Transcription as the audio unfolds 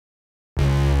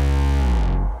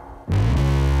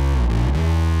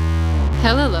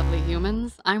Hello, lovely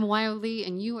humans. I'm Wyoh,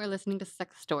 and you are listening to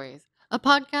Sex Stories, a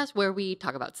podcast where we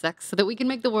talk about sex so that we can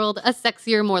make the world a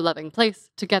sexier, more loving place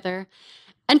together.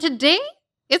 And today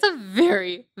is a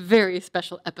very, very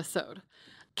special episode.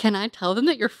 Can I tell them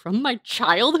that you're from my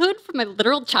childhood, from my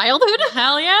literal childhood?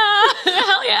 Hell yeah.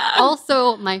 Hell yeah.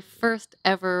 Also, my first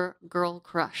ever girl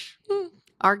crush.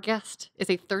 Our guest is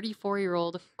a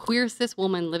 34-year-old queer cis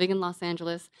woman living in Los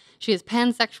Angeles. She is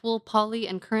pansexual, poly,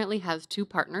 and currently has two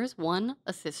partners, one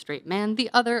a cis straight man, the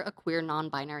other a queer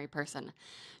non-binary person.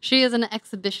 She is an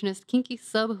exhibitionist kinky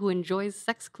sub who enjoys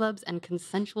sex clubs and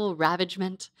consensual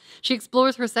ravagement. She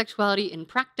explores her sexuality in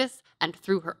practice and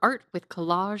through her art with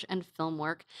collage and film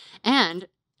work. And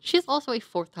she is also a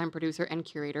fourth-time producer and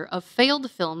curator of Failed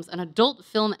Films, an adult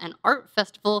film and art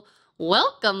festival.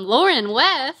 Welcome, Lauren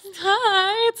West.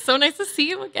 Hi, it's so nice to see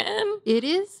you again. It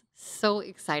is so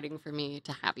exciting for me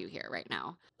to have you here right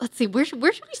now. Let's see, where should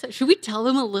we start? Should we tell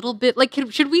them a little bit? Like,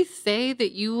 should we say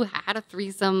that you had a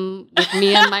threesome with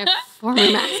me and my former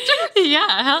master?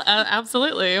 Yeah,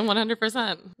 absolutely,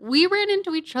 100%. We ran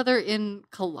into each other in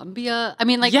Colombia. I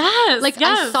mean, like, yes.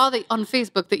 I saw that on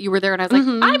Facebook that you were there, and I was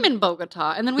like, I'm in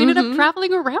Bogota, and then we ended up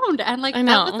traveling around, and like, I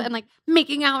know. and like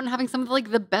making out and having some of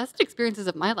like the best experiences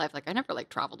of my life. Like, I never like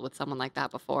traveled with someone like that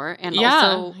before, and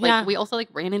also like we also like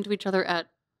ran into each other at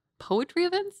poetry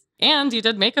events. And you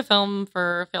did make a film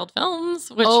for Failed Films,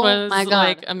 which was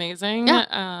like amazing.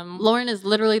 Yeah. Lauren is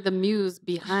literally the muse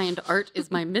behind Art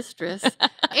is My Mistress.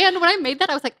 And when I made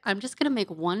that, I was like, I'm just going to make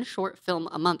one short film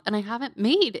a month. And I haven't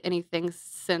made anything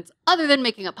since, other than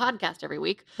making a podcast every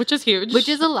week. Which is huge. Which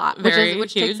is a lot. Which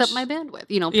huge. takes up my bandwidth,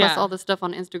 you know, plus all the stuff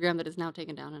on Instagram that is now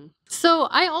taken down. And so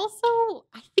I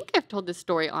think I've told this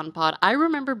story on pod. I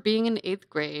remember being in 8th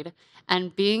grade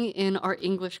and being in our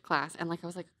English class. And like, I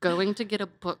was like going to get a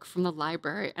book from the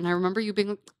library, and I remember you being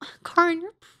like, Karin,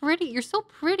 you're pretty, you're so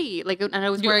pretty, like, and I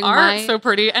was wearing so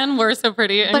pretty, and we're so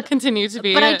pretty, and continue to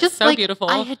be, but I just so like, beautiful.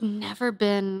 I had never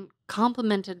been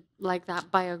complimented like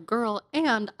that by a girl,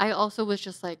 and I also was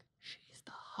just like, she's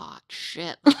the hot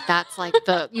shit, like, that's like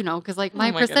the, you know, because like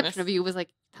my perception of you was like,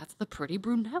 that's the pretty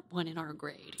brunette one in our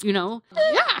grade, you know?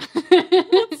 Yeah.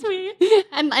 That's sweet.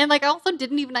 And like I also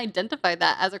didn't even identify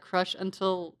that as a crush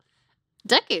until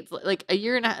decades, like a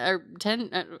year and a or 10,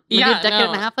 maybe a decade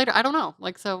and a half later. I don't know.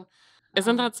 Like, so.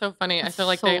 Isn't that so funny? I feel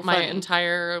like my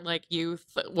entire like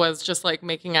youth was just like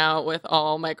making out with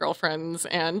all my girlfriends,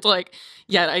 and like,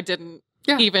 yet I didn't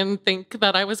even think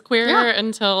that I was queer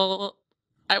until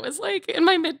I was like in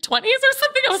my mid-20s or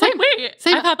something. I was like, wait,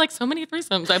 I've had like so many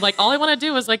threesomes. I'm like, all I want to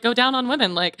do is like go down on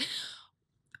women. Like,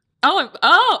 oh,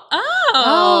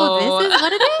 this is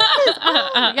what it is.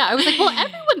 Yeah, I was like, well,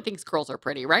 everyone thinks girls are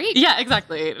pretty, right? Yeah,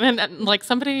 exactly. And like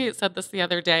somebody said this the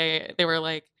other day. They were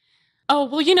like, oh,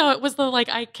 well, you know, it was the like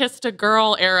I Kissed a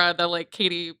Girl era, the like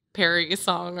Katy Perry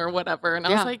song or whatever. And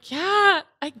I was like, yeah,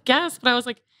 I guess. But I was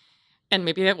like, and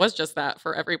maybe it was just that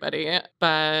for everybody.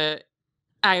 But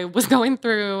I was going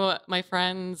through my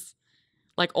friends'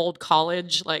 like old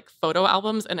college like photo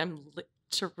albums, and I'm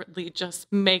literally just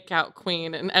make out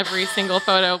queen in every single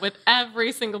photo with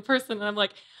every single person. And I'm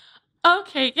like,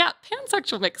 okay, yeah,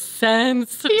 pansexual makes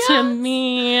sense to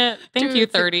me. Thank you,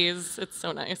 30s. It's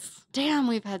so nice. Damn,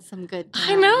 we've had some good times.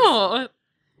 I know.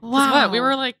 Wow. What, we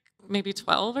were like maybe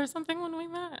 12 or something when we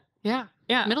met. Yeah.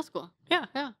 Yeah. Middle school. Yeah.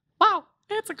 Yeah. Wow.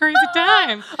 It's a crazy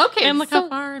time. Okay. And look how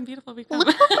far and beautiful we've come.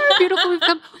 Look how far and beautiful we've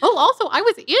come. Oh, also, I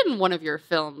was in one of your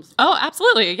films. Oh,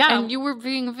 absolutely. Yeah. And you were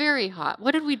being very hot.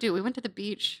 What did we do? We went to the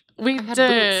beach. We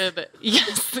did.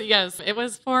 Boots. Yes. It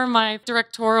was for my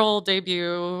directorial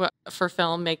debut for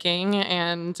filmmaking.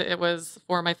 And it was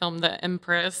for my film, The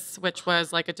Empress, which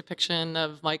was like a depiction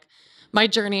of like my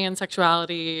journey in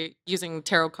sexuality using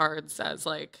tarot cards as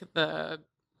like the,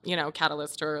 you know,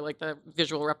 catalyst or like the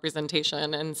visual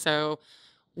representation. And so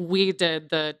we did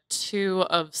the Two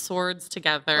of Swords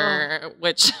together,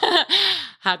 which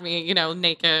had me, you know,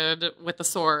 naked with the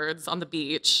swords on the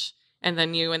beach. And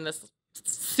then you in this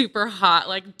super hot,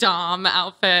 like, dom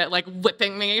outfit, like,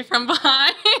 whipping me from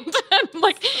behind. And,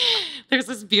 like, there's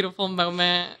this beautiful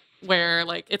moment where,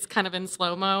 like, it's kind of in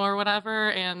slow-mo or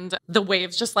whatever, and the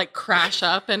waves just, like, crash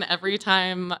up, and every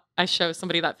time I show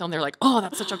somebody that film, they're like, oh,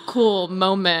 that's such a cool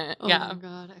moment. Oh, yeah. my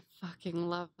God. I fucking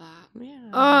love that. Yeah.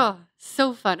 Oh,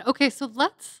 so fun. Okay, so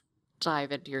let's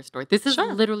dive into your story. This is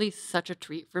literally such a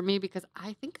treat for me because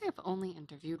I think I've only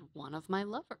interviewed one of my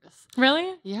lovers.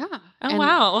 Really? Yeah. Oh,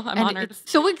 wow. I'm honored. It's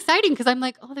so exciting because I'm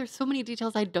like, oh, there's so many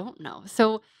details I don't know.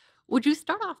 So Would you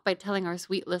start off by telling our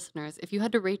sweet listeners if you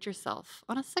had to rate yourself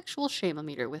on a sexual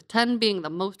shame-o-meter, with 10 being the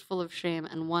most full of shame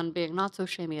and 1 being not so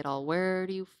shamey at all? Where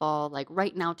do you fall, like,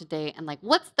 right now today? And, like,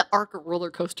 what's the arc of roller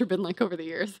coaster been like over the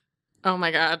years? Oh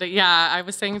my God. Yeah. I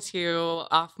was saying to you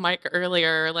off mic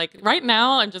earlier, like right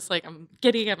now, I'm just like, I'm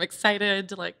giddy. I'm excited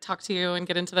to like talk to you and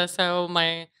get into this. So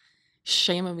my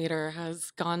shame-o-meter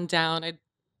has gone down. I'd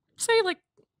say like,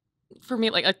 for me,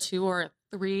 like a 2 or a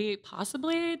 3,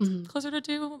 possibly closer to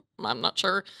 2. I'm not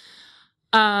sure.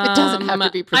 It doesn't have to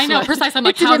be precise. I know, precise. I'm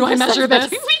like, how do I measure this?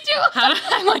 We do.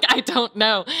 I'm like, I don't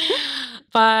know.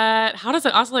 But how does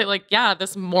it oscillate? Like, yeah,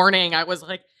 this morning I was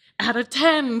like at a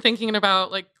 10 thinking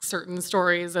about like certain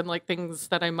stories and like things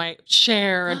that I might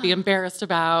share and be embarrassed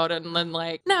about. And then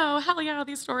like, no, hell yeah,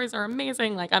 these stories are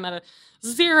amazing. Like I'm at a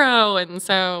 0. And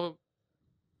so,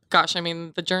 gosh, I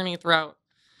mean, the journey throughout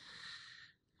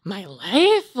my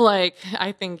life, like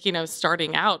I think,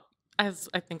 starting out, as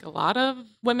I think a lot of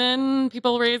women,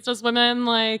 people raised as women,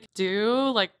 like do,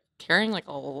 like carrying like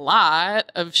a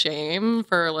lot of shame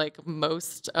for like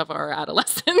most of our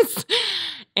adolescence.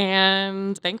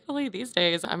 And thankfully these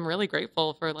days I'm really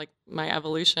grateful for like my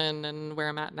evolution and where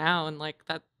I'm at now. And like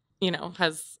that,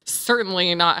 has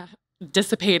certainly not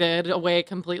dissipated away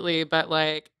completely, but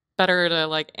like better to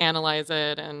like analyze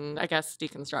it and I guess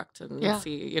deconstruct and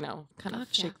see, kind of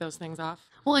shake those things off.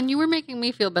 Well, and you were making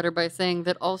me feel better by saying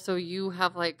that also you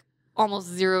have like almost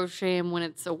 0 shame when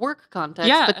it's a work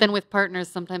context, but then with partners,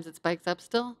 sometimes it spikes up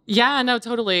still. Yeah, no,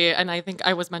 totally. And I think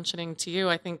I was mentioning to you,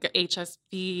 I think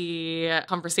HSV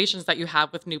conversations that you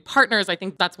have with new partners, I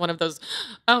think that's one of those,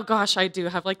 oh gosh, I do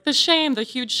have like the shame, the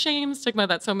huge shame stigma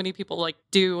that so many people like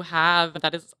do have.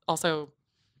 That is also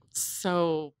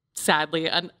so sadly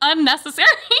unnecessary,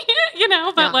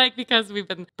 but like because we've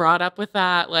been brought up with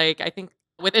that, like I think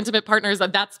with intimate partners,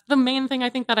 that's the main thing I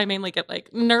think that I mainly get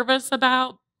like nervous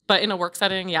about. But in a work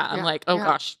setting, I'm like, oh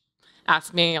gosh,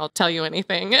 ask me, I'll tell you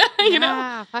anything, you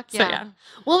know? Fuck So, yeah.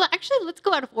 Well, actually, let's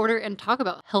go out of order and talk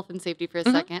about health and safety for a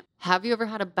second. Have you ever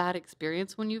had a bad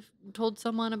experience when you've told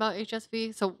someone about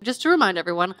HSV? So just to remind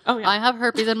everyone, I have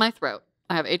herpes in my throat.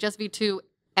 I have HSV2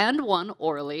 and 1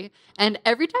 orally. And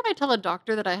every time I tell a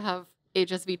doctor that I have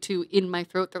HSV2 in my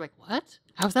throat, they're like, what?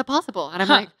 How's that possible? And I'm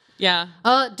like,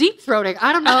 deep throating.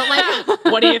 I don't know. Like,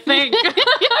 what do you think?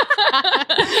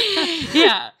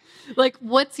 Yeah. Like,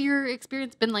 what's your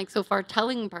experience been like so far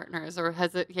telling partners, or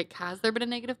has there been a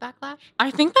negative backlash?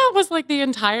 I think that was like the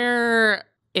entire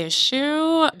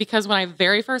issue, because when I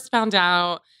very first found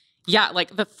out,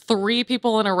 like the 3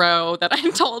 people in a row that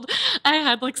I told, I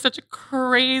had like such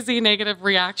crazy negative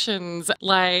reactions,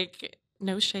 like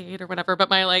no shade or whatever, but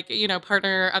my like,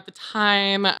 partner at the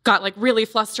time got like really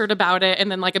flustered about it and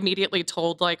then like immediately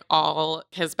told like all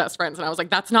his best friends. And I was like,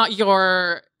 that's not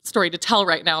your story to tell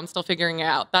right now. I'm still figuring it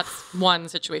out. That's one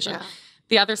situation. Yeah.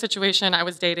 The other situation, I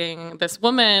was dating this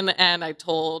woman and I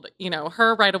told,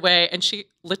 her right away and she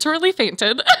literally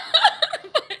fainted.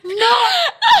 No.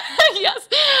 Yes.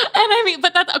 And I mean,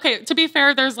 but that's okay. To be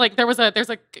fair, there's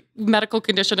a medical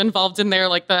condition involved in there.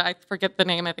 Like I forget the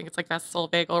name. I think it's like vessel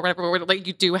vagal or whatever, where like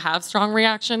you do have strong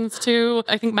reactions to,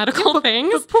 I think, medical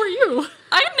things. But poor you.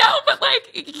 I know, but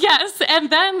like, yes. And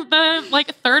then the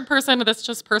like third person,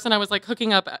 this person I was like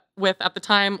hooking up with at the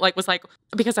time, like was like,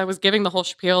 because I was giving the whole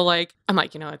spiel, like, I'm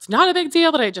like, it's not a big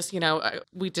deal, but I just,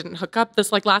 we didn't hook up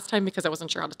this like last time because I wasn't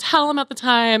sure how to tell him at the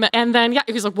time. And then,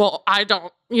 he's like, well, I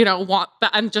don't, want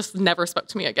that, and just never spoke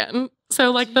to me again.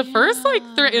 So like the first like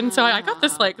 3, and so I got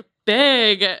this like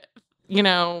big,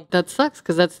 That sucks,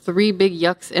 because that's 3 big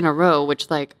yucks in a row, which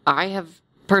like I have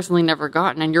personally never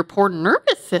gotten, and your poor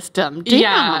nervous system. Damn.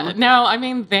 Yeah. No, I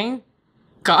mean, thank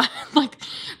God. Like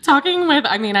talking with,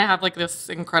 I have like this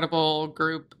incredible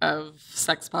group of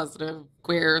sex positive,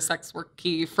 queer, sex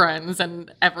worky friends,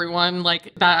 and everyone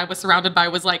like that I was surrounded by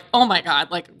was like, oh my God,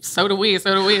 like so do we. That's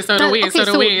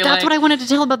what I wanted to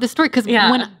tell about this story, because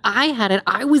when I had it,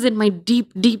 I was in my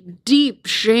deep, deep, deep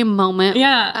shame moment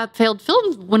at Failed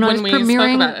Films when I was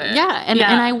premiering. And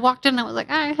I walked in and I was like,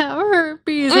 I have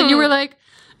herpes. And you were like,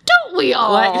 don't we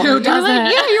all? Like, who doesn't?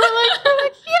 Like, you were like,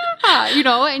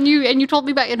 and you told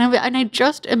me about it, and I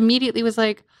just immediately was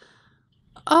like,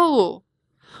 oh,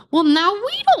 well, now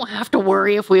we don't have to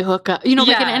worry if we hook up, and it's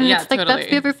like, totally.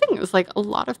 That's the other thing. It was like a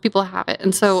lot of people have it,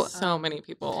 and so many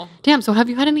people. Damn. So have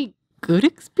you had any good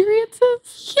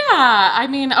experiences? Yeah,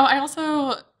 I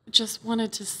also just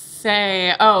wanted to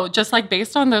say, just like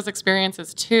based on those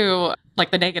experiences too, like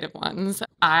the negative ones,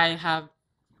 I have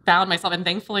found myself, and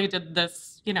thankfully did this,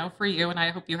 for you, and I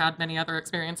hope you had many other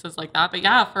experiences like that. But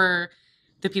yeah, for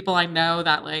the people I know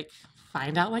that like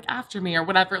find out like after me or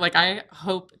whatever. Like I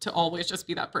hope to always just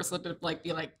be that person to like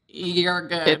be like, you're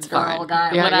good, It's girl, fine.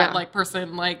 guy, Yeah, whatever, yeah. like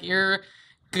person, like you're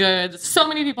good. So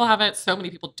many people have it. So many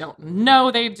people don't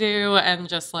know they do, and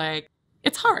just like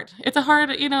it's hard. It's a hard,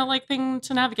 like thing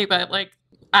to navigate. But like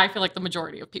I feel like the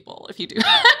majority of people, if you do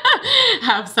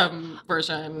have some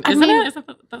version, I isn't mean, it? Isn't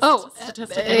the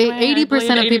statistic anyway?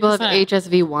 80% of people have 80%.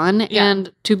 HSV1. Yeah.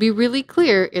 And to be really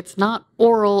clear, it's not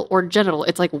oral or genital.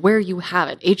 It's like where you have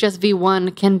it.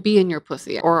 HSV1 can be in your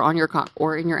pussy or on your cock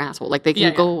or in your asshole. Like they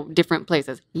can go different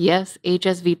places. Yes,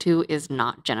 HSV2 is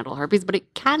not genital herpes, but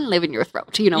it can live in your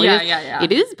throat.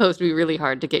 It is supposed to be really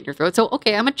hard to get in your throat. So,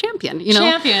 okay, I'm a champion,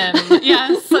 Champion.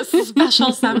 Yes. A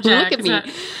special subject. Look at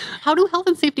me. How do health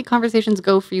and safety conversations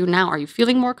go for you now? Are you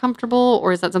feeling more comfortable,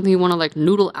 or is that something you want to like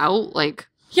noodle out? Like,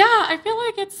 yeah, I feel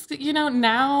like it's,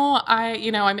 now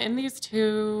I'm in these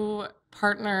 2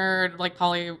 partnered like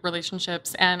poly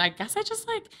relationships, and I guess I just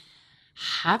like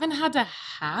haven't had to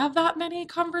have that many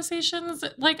conversations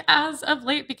like as of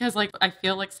late, because like I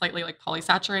feel like slightly like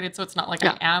polysaturated, so it's not like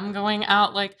I am going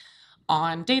out like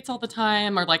on dates all the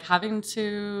time or like having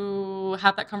to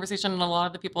have that conversation. And a lot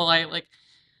of the people I like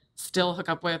still hook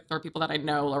up with or people that I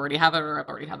know already have it or I've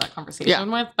already had that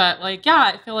conversation with. But like,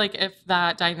 I feel like if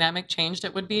that dynamic changed,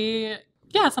 it would be,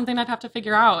 something I'd have to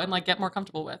figure out and like get more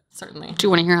comfortable with, certainly. Do you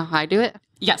want to hear how I do it?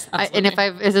 Yes, absolutely. And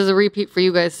if this is a repeat for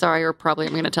you guys, sorry, or probably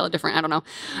I'm going to tell it different. I don't know.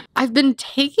 I've been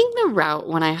taking the route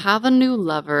when I have a new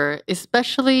lover,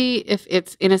 especially if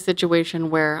it's in a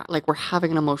situation where like we're having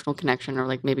an emotional connection or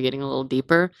like maybe getting a little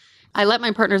deeper. I let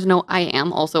my partners know I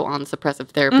am also on suppressive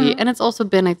therapy. And it's also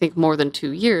been, I think, more than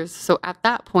 2 years. So at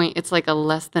that point, it's like a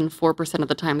less than 4% of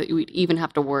the time that you would even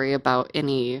have to worry about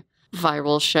any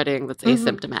viral shedding that's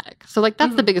asymptomatic. So like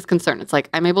that's the biggest concern. It's like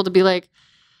I'm able to be like,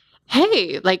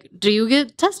 hey, like, do you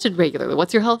get tested regularly?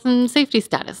 What's your health and safety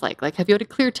status like? Like, have you had a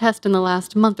clear test in the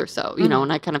last month or so? You know,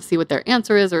 and I kind of see what their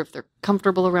answer is or if they're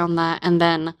comfortable around that. And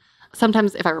then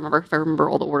sometimes if I remember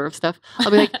all the order of stuff,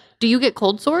 I'll be like, do you get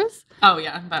cold sores? Oh,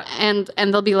 yeah. And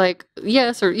they'll be like,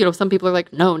 yes. Or, some people are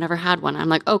like, no, never had one. I'm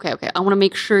like, okay. I want to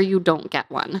make sure you don't get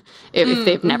one. If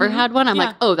they've never had one, I'm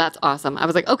like, oh, that's awesome. I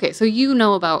was like, okay, so you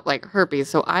know about like herpes.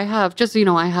 So I have, just so you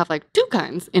know, I have like 2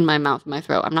 kinds in my mouth and my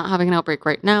throat. I'm not having an outbreak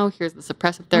right now. Here's the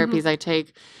suppressive therapies I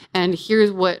take. And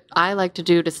here's what I like to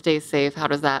do to stay safe. How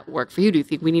does that work for you? Do you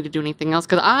think we need to do anything else?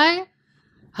 Because I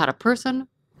had a person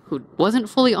who wasn't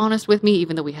fully honest with me,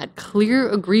 even though we had clear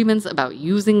agreements about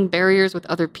using barriers with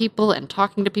other people and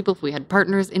talking to people if we had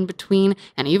partners in between.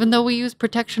 And even though we used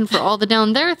protection for all the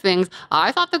down there things,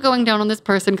 I thought that going down on this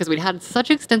person, because we'd had such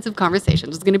extensive conversations,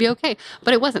 was going to be okay.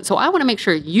 But it wasn't. So I want to make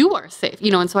sure you are safe,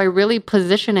 and so I really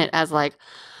position it as like,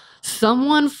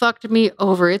 someone fucked me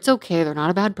over. It's okay. They're not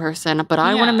a bad person. But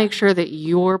I want to make sure that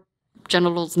your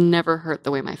genitals never hurt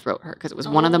the way my throat hurt, because it was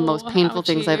one of the most painful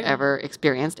things I've ever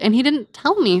experienced. And he didn't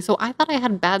tell me, so I thought I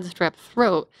had bad strep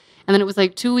throat. And then it was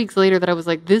like 2 weeks later that I was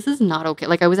like, this is not okay.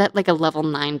 Like I was at like a level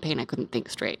 9 pain. I couldn't think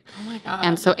straight. Oh my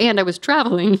God. And I was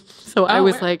traveling. So I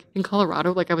was like in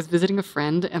Colorado, like I was visiting a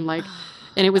friend and like,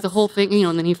 and it was a whole thing,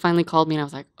 and then he finally called me and I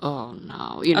was like, oh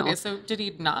no, Okay, so did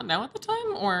he not know at the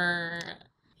time, or?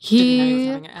 He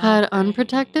had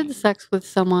unprotected sex with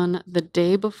someone the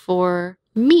day before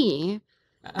me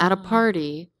at a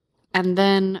party, and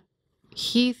then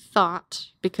he thought,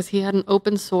 because he had an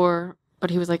open sore, but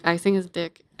he was like icing his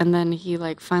dick, and then he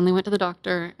like finally went to the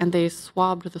doctor and they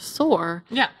swabbed the sore.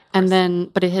 Yeah. And then,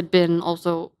 but it had been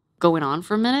also going on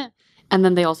for a minute. And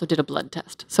then they also did a blood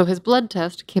test. So his blood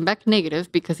test came back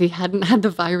negative because he hadn't had the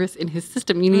virus in his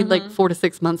system. You need like 4 to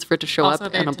 6 months for it to show up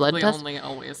on a blood test. Only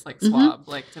always like swab.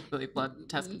 Like typically blood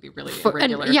tests can be really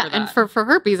irregular. And for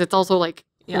herpes, it's also like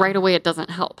right away it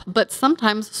doesn't help. But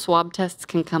sometimes swab tests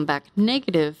can come back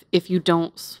negative if you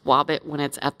don't swab it when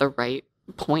it's at the right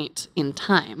point in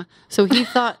time. So he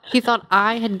thought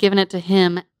I had given it to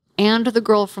him and the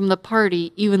girl from the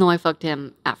party, even though I fucked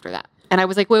him after that. And I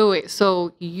was like, wait.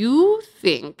 So you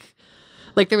think,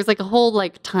 like, there was like a whole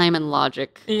like time and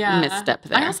logic misstep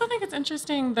there. I also think it's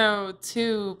interesting though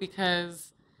too, because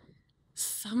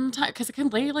sometimes, because it can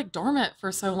lay like dormant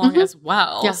for so long as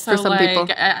well. Yeah, so for some people.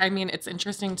 I mean, it's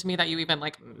interesting to me that you even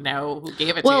like know who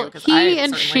gave it to you. Because he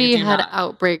and she had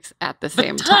outbreaks at the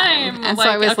same time. And so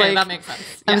I was like, that makes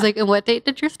sense. I was like, and what date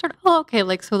did yours start? Oh, okay.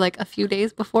 Like, so like a few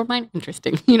days before mine.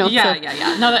 Interesting.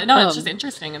 Yeah. No, it's just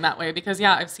interesting in that way, because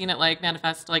I've seen it like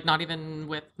manifest, like not even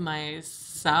with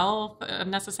myself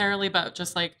necessarily, but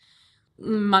just like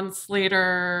months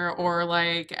later, or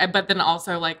like, but then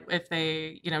also like if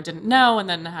they didn't know and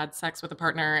then had sex with a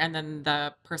partner and then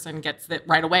the person gets it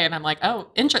right away, and I'm like, oh,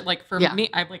 like for me,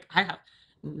 I'm like, I have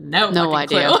no No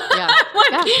fucking idea. clue. Yeah.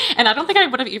 Like, and I don't think I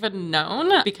would have even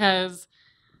known, because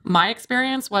my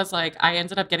experience was like I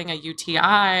ended up getting a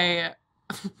UTI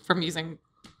from using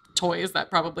toys that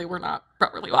probably were not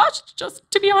properly washed, just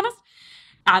to be honest.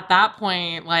 At that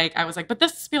point, like, I was like, but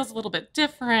this feels a little bit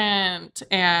different.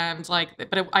 And like,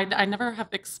 but I never have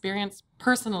experienced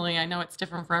personally, I know it's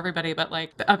different for everybody, but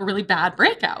like a really bad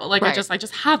breakout. Like, Right. I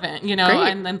just haven't, you know?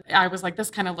 Great. And then I was like, this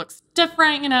kind of looks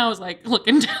different, you know? I was like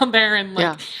looking down there and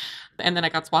like, and then I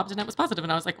got swabbed and it was positive.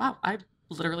 And I was like, wow, I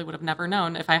literally would have never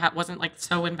known if I wasn't like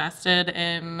so invested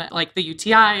in like the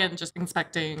UTI and just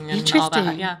inspecting and all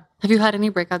that. Yeah. Have you had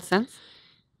any breakouts since?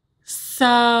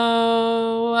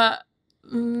 So,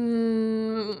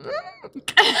 I'm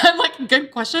like,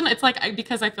 good question. It's like,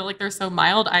 because I feel like they're so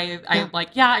mild,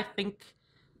 I think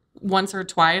once or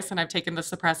twice, and I've taken the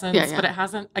suppressants, but it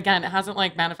hasn't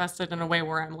like manifested in a way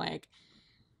where I'm like,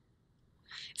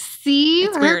 see,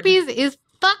 herpes is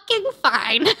fucking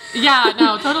fine. Yeah,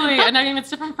 no, totally. And I mean, it's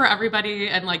different for everybody.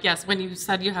 And like, yes, when you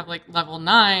said you have like level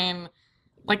 9,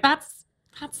 like that's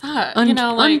you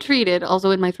know, like untreated,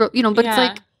 also in my throat, you know, but it's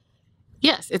like,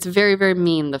 yes, it's very, very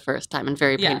mean the first time and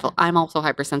very painful. I'm also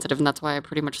hypersensitive, and that's why I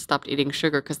pretty much stopped eating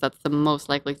sugar, because that's the most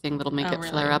likely thing that'll make it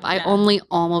flare up. I only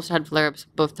almost had flare-ups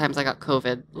both times I got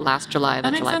COVID, last July,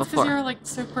 the July before. That makes sense, because you're like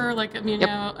super like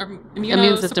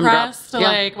immune system suppressed,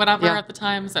 like whatever at the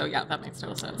time. So yeah, that makes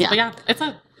total sense. But yeah, it's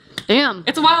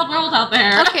a wild world out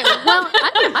there. Okay, well,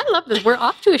 I love this. We're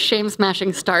off to a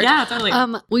shame-smashing start. Yeah, totally.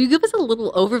 Will you give us a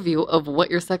little overview of what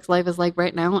your sex life is like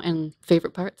right now and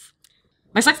favorite parts?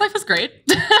 My sex life is great.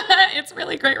 It's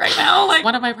really great right now. Like,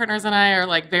 one of my partners and I are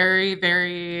like very,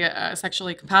 very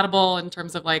sexually compatible in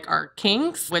terms of like our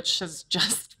kinks, which has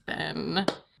just been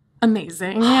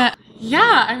amazing.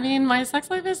 Yeah, I mean, my sex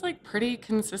life is like pretty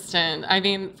consistent. I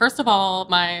mean, first of all,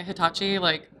 my Hitachi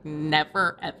like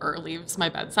never ever leaves my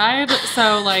bedside.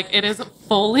 So like it is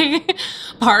fully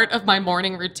part of my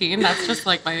morning routine. That's just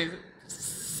like my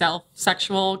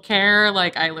self-sexual care.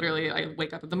 Like I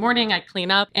wake up in the morning, I clean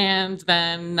up, and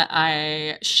then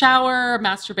I shower,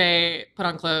 masturbate, put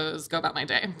on clothes, go about my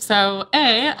day. So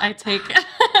I take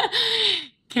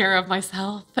care of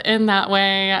myself in that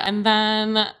way. And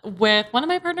then with one of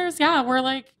my partners, we're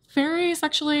like very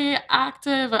sexually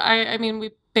active. I mean, we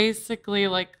basically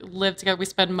like live together. We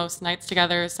spend most nights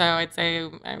together. So I'd say,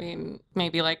 I mean,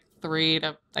 maybe like 3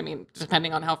 to, I mean,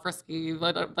 depending on how frisky,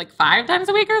 like 5 times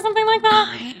a week or something like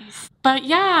that. Nice. But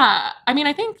yeah, I mean,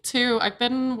 I think too, I've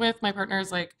been with my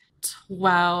partners like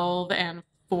 12 and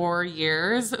 4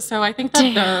 years. So I think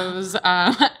that those,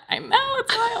 I know,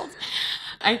 it's wild.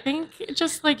 I think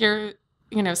just like your,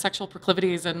 you know, sexual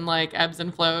proclivities and like ebbs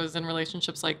and flows and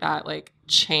relationships like that, like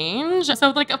change. So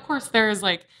like, of course there's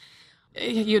like,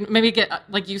 you maybe get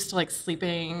like used to like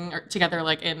sleeping together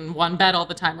like in one bed all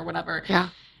the time or whatever. Yeah.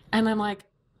 And I'm like,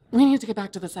 we need to get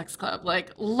back to the sex club.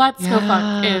 Like, let's go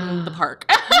fuck in the park.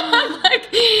 Like,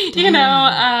 you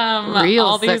know, real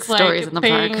all sex these like stories in the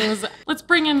things. park. Let's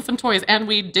bring in some toys, and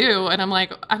we do. And I'm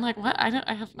like, what? I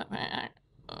have nothing.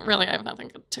 I have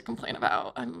nothing to complain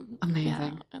about. Amazing.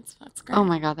 Yeah, that's great. Oh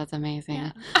my God, that's amazing.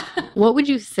 Yeah. What would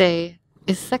you say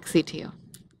is sexy to you?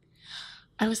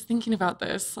 I was thinking about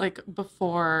this like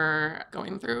before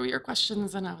going through your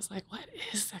questions, and I was like, what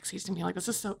is sexy to me? Like, this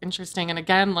is so interesting. And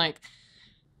again, like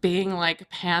being like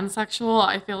pansexual,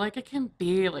 I feel like it can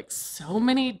be like so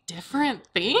many different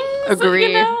things. Agree.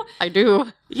 You know? I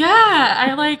do.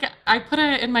 Yeah. I put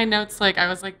it in my notes. Like, I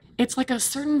was like, it's like a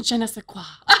certain je ne sais quoi.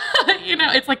 You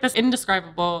know, it's like this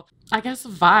indescribable, I guess,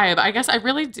 vibe. I guess I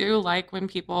really do like when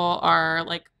people are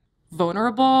like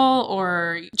vulnerable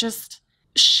or just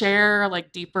share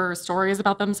like deeper stories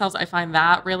about themselves. I find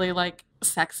that really like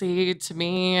sexy to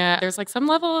me. There's like some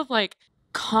level of like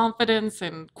confidence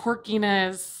and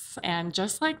quirkiness and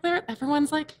just like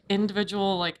everyone's like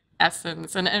individual like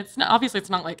essence. And it's not, obviously it's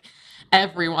not like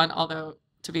everyone, although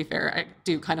to be fair, I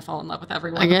do kind of fall in love with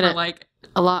everyone for like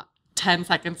a lot. 10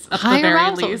 seconds at the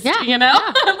very least, you know?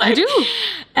 Yeah, like, I do.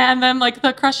 And then like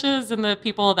the crushes and the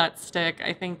people that stick,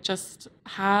 I think just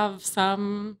have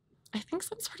some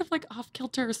sort of like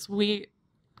off-kilter, sweet,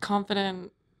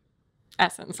 confident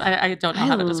essence. I don't know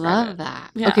how to describe it. I love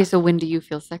that. Yeah. Okay, so when do you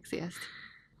feel sexiest?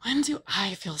 When do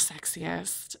I feel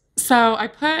sexiest? So I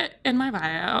put in my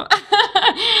bio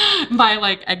my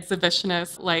like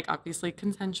exhibitionist, like obviously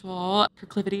consensual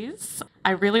proclivities.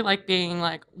 I really like being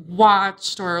like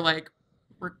watched or like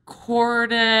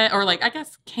recorded or like I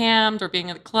guess cammed or being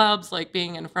in the clubs, like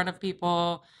being in front of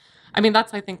people. I mean,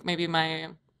 that's I think maybe my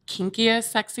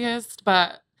kinkiest, sexiest,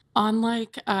 but on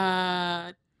like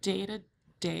a day-to-day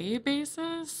day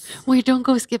basis. Wait, don't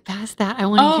go skip past that. I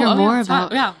want to hear more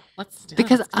about. Yeah, let's do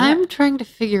Because let's do I'm it. trying to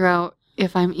figure out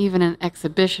if I'm even an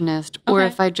exhibitionist or Okay.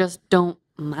 if I just don't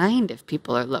mind if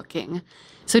people are looking.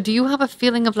 So do you have a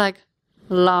feeling of like,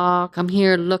 la, come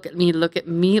here, look at me, look at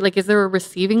me? Like, is there a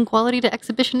receiving quality to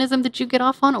exhibitionism that you get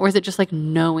off on? Or is it just like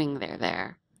knowing they're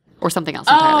there? Or something else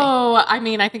entirely? Oh, I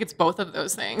mean, I think it's both of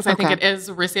those things. I think Okay. it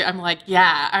is risky. I'm like,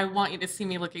 yeah, I want you to see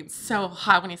me looking so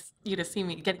hot. I want you to see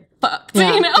me getting fucked.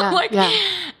 Yeah, You know, yeah, like, yeah.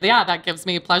 yeah, that gives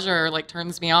me pleasure. Like,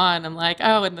 turns me on. I'm like,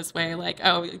 oh, in this way, like,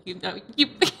 oh, you know, you.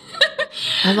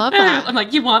 I love that. I'm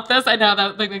like, you want this? I know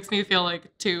that like makes me feel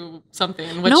like too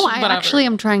something. Which, No, I whatever. actually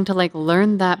am trying to like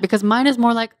learn that because mine is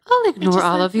more like, I'll ignore just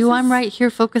all like, of you. this I'm is- right here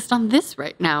focused on this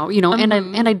right now, you know, and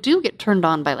Mhm. I do get turned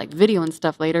on by like video and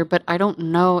stuff later, but I don't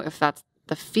know if that's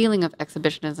the feeling of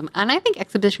exhibitionism. And I think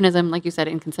exhibitionism, like you said,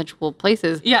 in consensual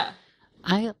places, Yeah.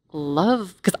 I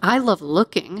love because I love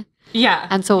looking. Yeah.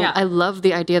 And so yeah. I love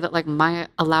the idea that like my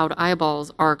allowed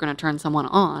eyeballs are going to turn someone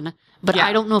on, but Yeah.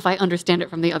 I don't know if I understand it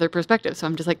from the other perspective. So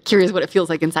I'm just like curious what it feels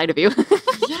like inside of you.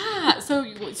 Yeah.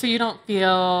 So you don't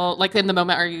feel like in the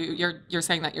moment, are you're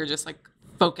saying that you're just like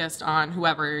focused on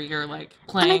whoever you're like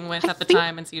playing with I at the think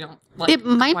time, and so you don't like it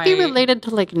might be quite- related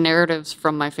to like narratives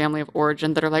from my family of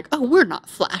origin that are like, oh, we're not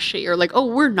flashy, or like, oh,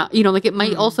 we're not, you know, like it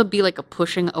might also be like a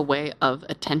pushing away of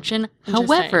attention.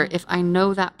 However, Interesting. if I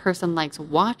know that person likes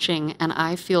watching and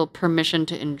I feel permission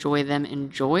to enjoy them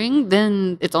enjoying,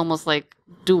 then it's almost like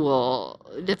dual,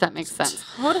 if that makes sense.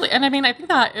 Totally. And I mean, I think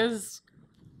that is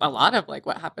a lot of like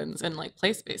what happens in like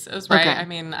play spaces, right? Okay. I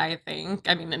mean, I think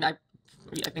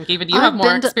even you have more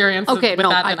I've been to- experience okay, with no,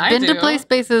 that than I've I been do. to play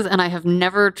spaces and I have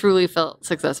never truly felt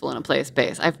successful in a play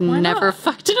space. I've Why never not?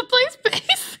 fucked in a play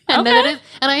space. And then Okay.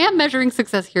 and I am measuring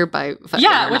success here by fucking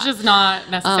Yeah, or which not. is not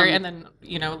necessary. Um, And then,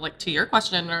 you know, like to your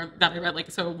question or that I read, like,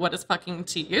 so what is fucking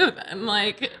to you then?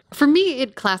 Like, For me,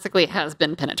 it classically has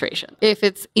been penetration. If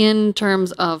it's in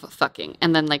terms of fucking.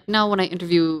 And then, like, now when I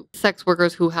interview sex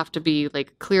workers who have to be,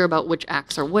 like, clear about which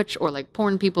acts are which, or, like,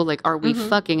 porn people, like, are we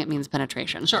fucking? It means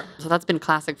penetration. Sure. So that's been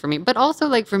classic for me. But also,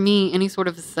 like, for me, any sort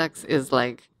of sex is,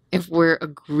 like, if we're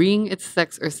agreeing it's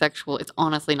sex or sexual, it's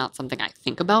honestly not something I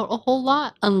think about a whole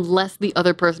lot unless the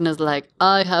other person is like,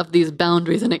 I have these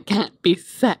boundaries and it can't be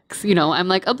sex. You know, I'm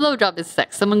like, a blowjob is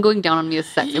sex. Someone going down on me is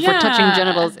sex. If we're touching Yeah.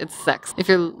 genitals, it's sex. If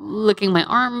you're licking my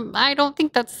arm, I don't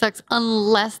think that's sex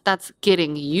unless that's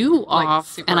getting you Like, off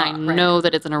super and I off, right. know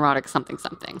that it's an erotic something.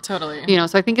 totally. You know,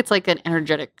 so I think it's like an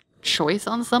energetic choice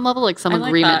on some level, like some I like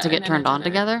agreement that, to get an turned on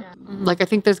energetic, together. yeah. Mhm. Like I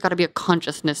think there's got to be a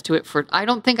consciousness to it for I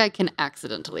don't think I can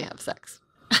accidentally have sex.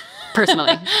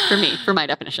 Personally, for my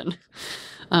definition.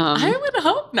 I would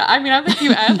hope not. I mean, I don't think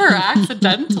you ever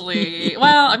accidentally.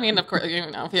 Well, I mean, of course, you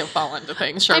know, if you fall into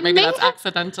things, sure, I maybe may that's have-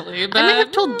 accidentally. But I may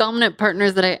have told dominant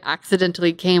partners that I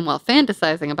accidentally came while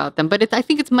fantasizing about them, but I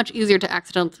think it's much easier to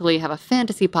accidentally have a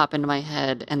fantasy pop into my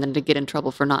head and then to get in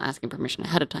trouble for not asking permission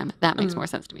ahead of time. That makes more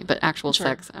sense to me. But actual Sure.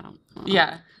 sex, I don't know.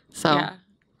 yeah. So, Yeah.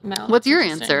 No. what's that's your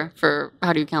interesting. answer for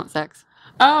how do you count sex?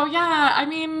 Oh, yeah. I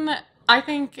mean, I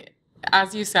think,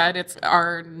 as you said, it's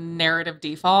our narrative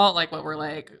default, like what we're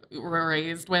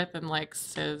raised with and like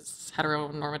cis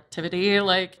heteronormativity.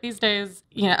 Like these days,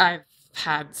 you know, I've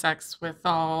had sex with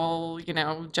all, you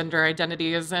know, gender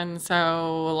identities. And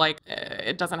so like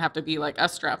it doesn't have to be like a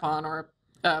strap on or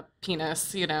a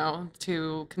penis, you know,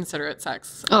 to consider it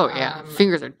sex. Oh, yeah.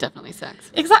 Fingers are definitely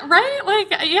sex. Exactly. Right?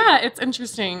 Like, yeah, it's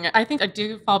interesting. I think I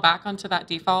do fall back onto that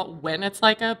default when it's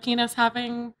like a penis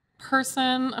having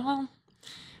person. Well,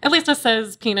 at least a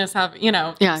cis penis have, you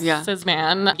know, Yeah. cis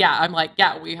man. Yeah, I'm like,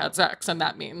 yeah, we had sex and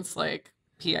that means like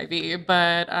PIV.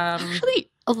 But Actually,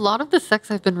 a lot of the sex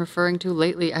I've been referring to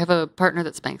lately, I have a partner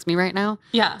that spanks me right now.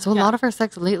 yeah. So a yeah. lot of our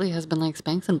sex lately has been like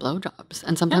spanks and blowjobs.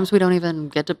 And sometimes we don't even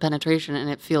get to penetration and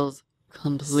it feels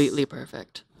completely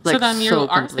perfect. Like so then you so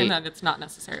are complete. saying that it's not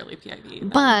necessarily PIV. then.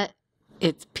 But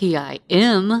it's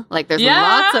PIM. Like there's Yeah,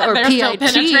 lots of, or there's still PIT.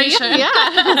 penetration. Yeah.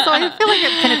 So I feel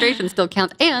like penetration still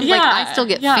counts. And like I still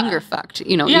get Yeah. finger fucked,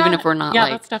 you know, Yeah, even if we're not yeah,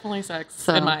 like that's definitely sex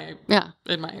so, in my yeah.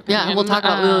 opinion. Yeah, and we'll talk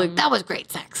about like, that was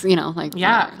great sex, you know, like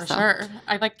Yeah, whatever, for so. sure.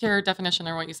 I like your definition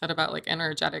or what you said about like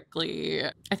energetically.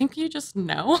 I think you just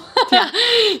know. Yeah.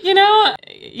 You know?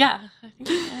 Yeah. I think,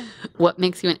 yeah. What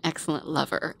makes you an excellent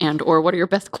lover and or what are your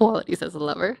best qualities as a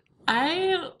lover?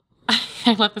 I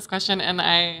love this question, and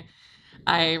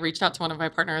I reached out to one of my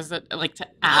partners that like to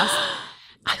ask.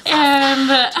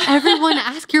 Everyone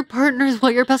ask your partners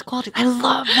what your best qualities. I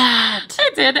love that. I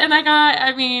did, and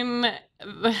I mean,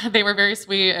 they were very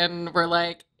sweet and were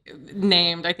like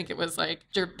named. I think it was like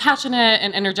you're passionate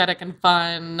and energetic and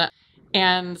fun.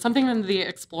 and something in the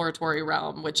exploratory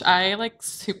realm, which I like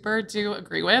super do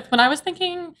agree with. When I was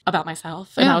thinking about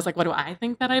myself and I was like, what do I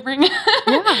think that I bring?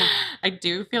 Yeah. I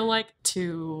do feel like,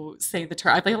 to say the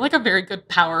term, I feel like a very good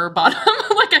power bottom.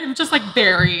 Like I'm just like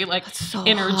very like So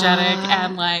energetic hot.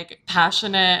 and like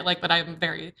passionate, like, but I'm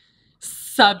very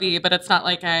subby, but it's not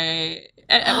like and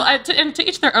to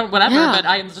each their own, whatever. Yeah. But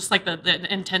I'm just like the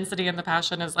intensity and the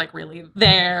passion is like really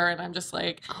there, and I'm just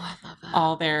like I love that.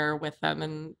 all there with them.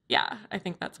 And yeah, I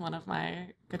think that's one of my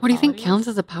good What do you think qualities. counts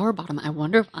as a power bottom? I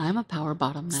wonder if I'm a power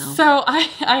bottom now. So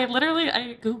I literally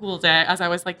Googled it as I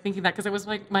was like thinking that, because it was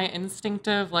like my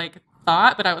instinctive like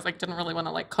thought, but I was like didn't really want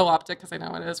to like co-opt it because I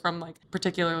know it is from like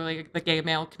particularly the gay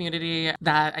male community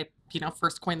that I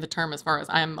first coined the term, as far as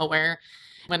I'm aware.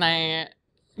 When I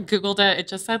Googled it, it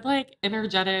just said like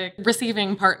energetic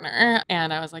receiving partner,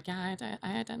 and I was like, yeah,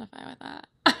 I identify with that.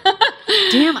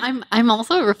 Damn, I'm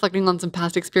also reflecting on some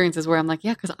past experiences where I'm like,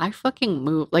 yeah, because I fucking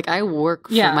move. Like, I work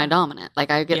for my dominant.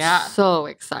 Like, I get so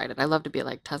excited. I love to be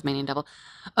like Tasmanian devil.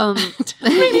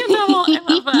 Tasmanian devil, I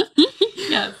love that.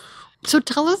 Yes. So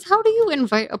tell us, how do you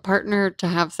invite a partner to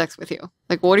have sex with you?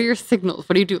 Like, what are your signals?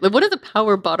 What do you do? Like, what is the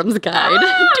power bottoms guide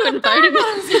to inviting?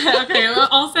 Okay. Well,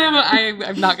 also,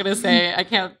 I'm not gonna say I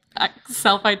can't I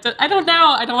don't know.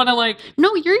 I don't want to like.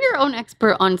 No, you're your own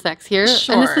expert on sex here.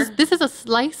 Sure. And this is a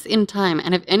slice in time.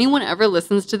 And if anyone ever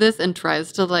listens to this and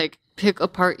tries to like pick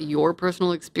apart your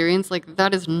personal experience, like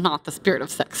that is not the spirit of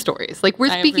sex stories. Like, we're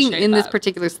speaking in this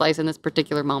particular slice in this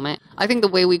particular moment. I think the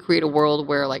way we create a world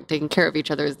where like taking care of each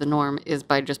other is the norm is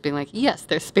by just being like, yes,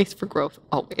 there's space for growth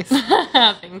always.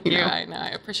 Thank you. I know. I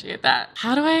appreciate that.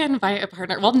 How do I invite a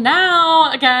partner? Well, now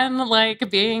again, like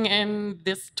being in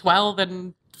this 12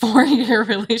 and 4-year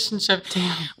relationship.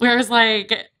 Damn. Whereas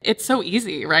like it's so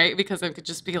easy, right? Because it could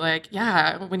just be like,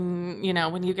 yeah, when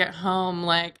you get home,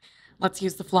 like, let's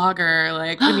use the flogger.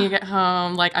 Like, when you get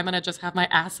home, like, I'm gonna just have my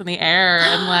ass in the air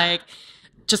and like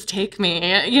just take me,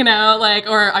 like,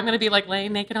 or I'm gonna be like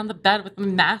laying naked on the bed with a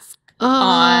mask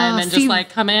on and just like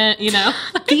come in,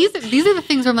 These are the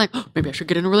things where I'm like, oh, maybe I should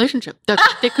get in a relationship. That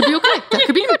could be okay. That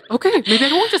could be good. Okay, maybe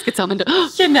I won't just get summoned.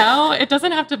 It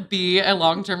doesn't have to be a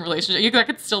long-term relationship. That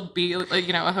could still be, like,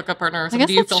 a hookup partner or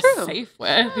somebody you feel safe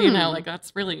with. Like,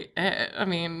 that's really it. I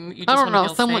mean, you just want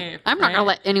to feel safe. I'm not gonna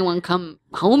let anyone come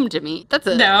home to me. That's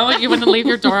it. No, you wouldn't leave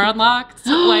your door unlocked.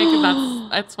 Like,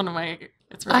 that's one of my.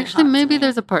 It's really actually, hot maybe to me.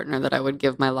 there's a partner that I would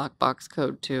give my lockbox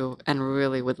code to and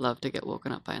really would love to get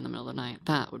woken up by in the middle of the night.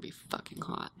 That would be fucking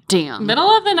hot. Damn. Middle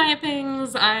of the night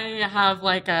things, I have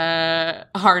like a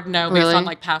hard no based on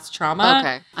like past trauma.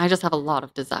 Okay. I just have a lot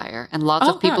of desire and lots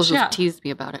of people who've teased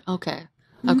me about it. Okay.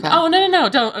 Okay. Oh, no.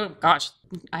 Don't. Oh, gosh.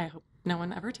 I hope no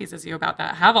one ever teases you about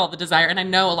that. Have all the desire. And I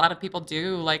know a lot of people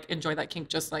do like enjoy that kink,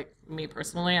 just like me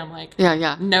personally. I'm like,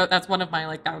 yeah. No, that's one of my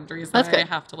like boundaries that I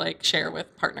have to like share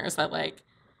with partners, that like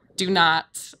do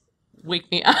not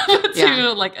wake me up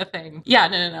to like a thing. Yeah,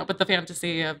 no. But the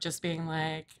fantasy of just being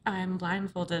like, I'm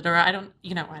blindfolded, or I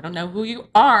don't know who you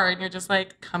are, and you're just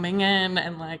like coming in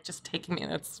and like just taking me.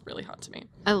 That's really hot to me.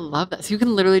 I love that. So you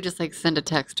can literally just like send a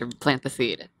text or plant the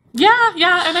seed.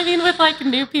 Yeah. And I mean, with like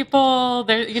new people,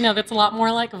 there, that's a lot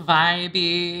more like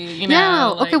vibey, Yeah.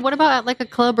 Like, okay. What about at like a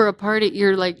club or a party?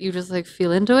 You just like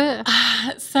feel into it?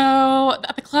 So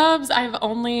at the clubs,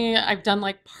 I've done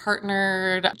like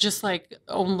partnered, just like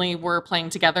only we're playing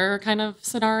together kind of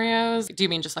scenarios. Do you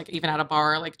mean just like even at a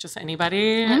bar, like just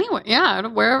anybody? Anyway, yeah.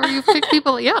 Wherever you pick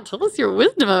people. Yeah. Tell us your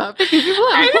wisdom about picking people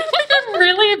up. I think I'm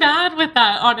really bad with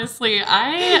that, honestly.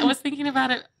 I was thinking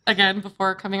about it again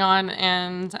before coming on,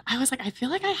 and I was like, I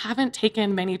feel like I haven't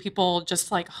taken many people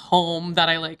just like home that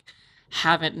I like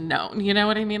haven't known. You know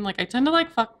what I mean? Like, I tend to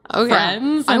like fuck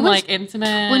friends and like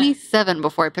intimate. 27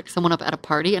 before I picked someone up at a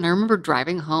party, and I remember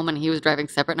driving home and he was driving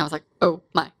separate, and I was like, oh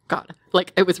my God.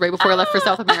 Like, it was right before I left for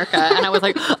South America, and I was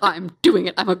like, I'm doing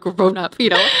it. I'm a grown up,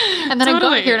 And then I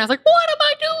got here and I was like, what am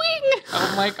I doing?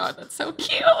 Oh my God, that's so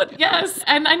cute. Yes.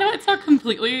 And I know it's not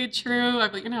completely true.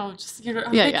 I'm like, just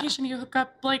on vacation, you hook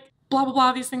up, like, blah, blah,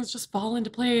 blah. These things just fall into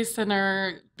place and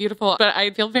are beautiful. But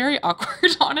I feel very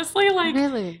awkward, honestly. Like,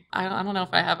 really? I don't know if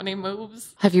I have any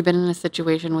moves. Have you been in a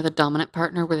situation with a dominant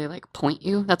partner where they like point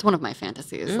you? That's one of my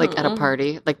fantasies. Ooh. Like at a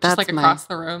party. Like that's just like across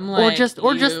the room. Like, or just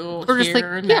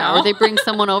like, yeah. Or they bring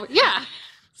someone over. Yeah.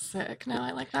 Sick. No,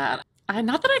 I like that.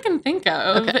 Not that I can think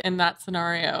of in that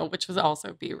scenario, which would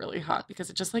also be really hot because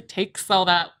it just like takes all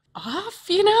that off,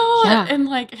 Yeah. And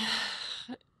like,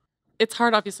 it's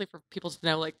hard obviously for people to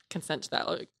know like consent to that,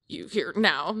 like you here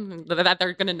now, that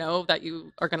they're going to know that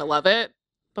you are going to love it.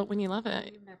 But when you love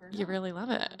it, you really love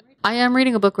it. I am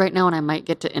reading a book right now and I might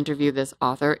get to interview this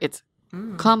author. It's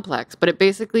complex, but it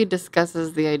basically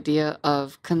discusses the idea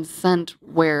of consent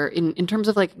where in terms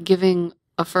of like giving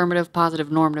affirmative,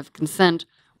 positive, normative consent,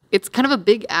 it's kind of a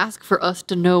big ask for us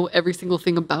to know every single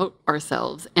thing about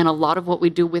ourselves. And a lot of what we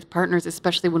do with partners,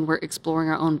 especially when we're exploring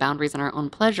our own boundaries and our own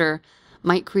pleasure,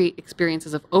 might create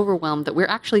experiences of overwhelm that we're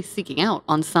actually seeking out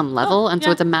on some level. And so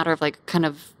it's a matter of like kind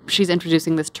of, she's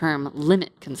introducing this term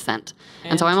limit consent.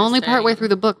 And so I'm only partway through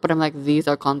the book, but I'm like, these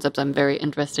are concepts I'm very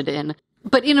interested in.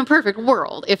 But in a perfect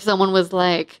world, if someone was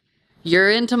like,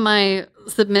 you're into my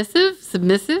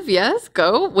submissive, yes,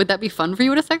 go. Would that be fun for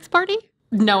you at a sex party?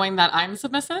 Knowing that I'm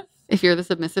submissive? If you're the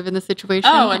submissive in the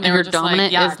situation and your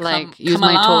dominant is like, use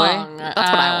my toy. That's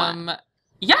what I want.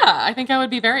 Yeah, I think I would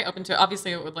be very open to it.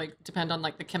 Obviously, it would like depend on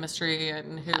like the chemistry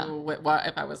and who, what,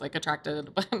 if I was like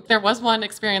attracted. But there was one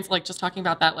experience like just talking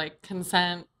about that like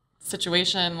consent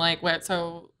situation. Like what?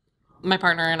 So my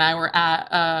partner and I were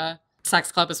at a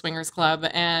sex club, a swingers club,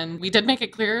 and we did make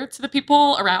it clear to the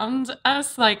people around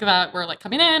us like that we're like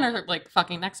coming in or like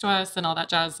fucking next to us and all that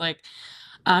jazz. Like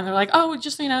they're like, oh,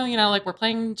 just you know, like we're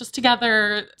playing just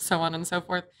together, so on and so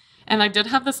forth. And I did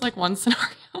have this like one scenario.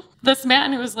 This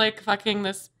man who was like fucking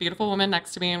this beautiful woman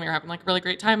next to me and we were having like a really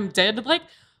great time did like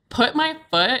put my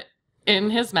foot in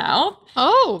his mouth.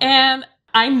 Oh. And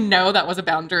I know that was a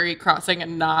boundary crossing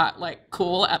and not like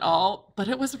cool at all, but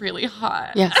it was really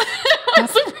hot. Yes.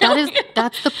 That's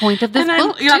the point of this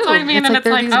book too. That's what I mean. It's and like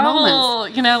it's like, oh,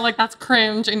 moments. you know, like that's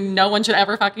cringe and no one should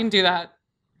ever fucking do that.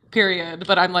 Period.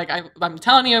 But I'm like, I'm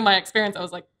telling you in my experience, I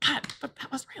was like, God, but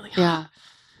that was really hot.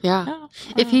 Yeah.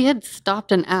 If he had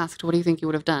stopped and asked, what do you think you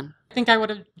would have done? I think I would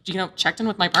have, checked in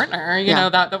with my partner. You know,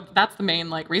 that's the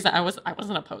main like reason. I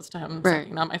wasn't opposed to him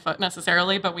sucking on my foot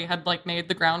necessarily, but we had like made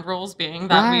the ground rules being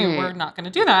that we were not going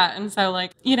to do that. And so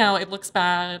like, it looks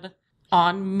bad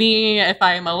on me if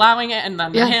I'm allowing it and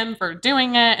then him for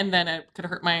doing it. And then it could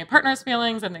hurt my partner's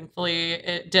feelings. And thankfully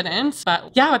it didn't.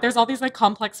 But but there's all these like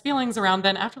complex feelings around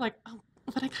then after like, oh,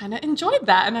 but I kind of enjoyed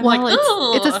that. And I'm like,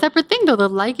 it's a separate thing though. The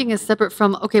liking is separate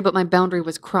from, okay, but my boundary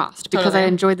was crossed because I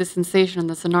enjoyed the sensation in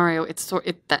the scenario.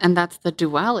 And that's the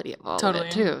duality of all of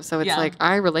it too. So it's like,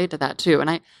 I relate to that too. And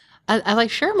I like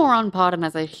share more on pod, and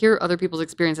as I hear other people's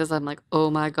experiences, I'm like, oh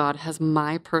my God, has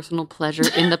my personal pleasure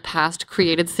in the past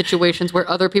created situations where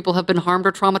other people have been harmed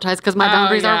or traumatized because my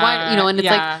boundaries are wide, and it's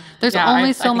like, there's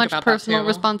only so much personal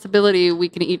responsibility we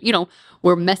can eat,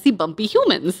 we're messy, bumpy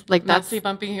humans. Like messy,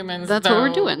 bumpy humans. That's what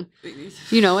we're doing,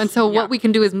 and so what we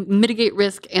can do is mitigate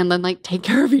risk and then like take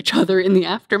care of each other in the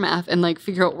aftermath and like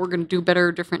figure out what we're going to do better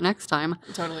or different next time.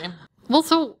 Totally. Well,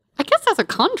 so I guess as a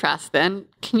contrast then,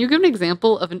 can you give an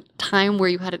example of a time where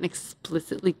you had an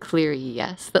explicitly clear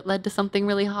yes that led to something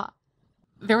really hot?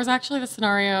 There was actually the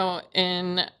scenario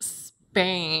in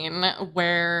Spain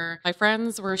where my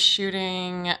friends were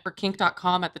shooting for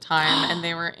kink.com at the time and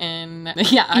they were in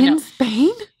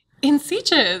Spain? In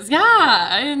Sitges,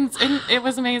 and it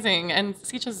was amazing. And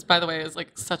Sitges, by the way, is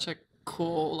like such a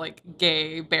cool like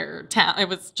gay bear town. It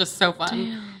was just so fun.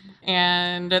 Damn.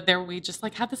 And there we just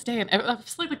like had this day, and it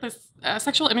was like this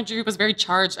sexual imagery was very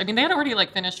charged. I mean, they had already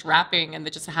like finished wrapping, and they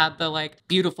just had the like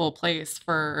beautiful place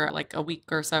for like a week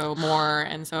or so more.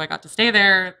 And so I got to stay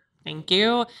there. Thank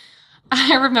you.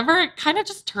 I remember it kind of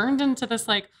just turned into this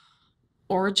like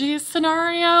orgy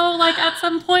scenario, like at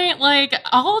some point, like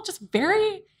all just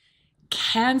very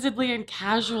candidly and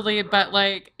casually, but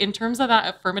like in terms of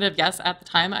that affirmative yes at the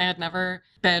time, I had never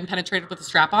been penetrated with a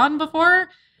strap-on before.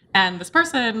 And this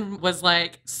person was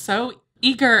like so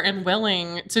eager and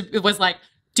willing to, it was like,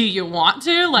 do you want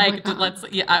to? Like,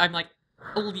 I'm like,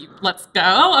 let's go.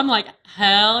 I'm like,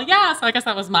 hell yeah. So I guess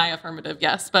that was my affirmative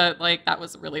yes. But like, that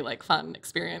was a really like fun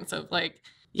experience of like,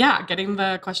 getting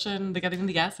the question, getting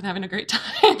the yes and having a great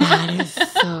time. That is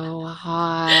so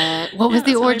hot. What was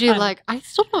the orgy really like? I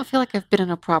still don't feel like I've been in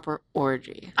a proper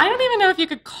orgy. I don't even know if you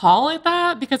could call it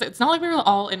that because it's not like we were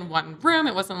all in one room.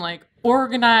 It wasn't like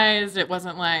organized. It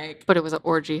wasn't like... But it was an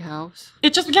orgy house?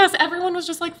 It just, everyone was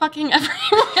just like fucking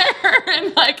everywhere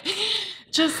and like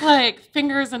just like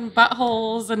fingers and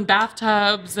buttholes and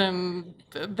bathtubs and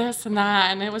this and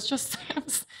that. And it was just...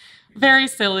 very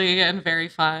silly and very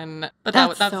fun, but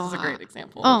that's a great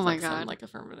example. Oh of my God, God, some, like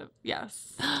affirmative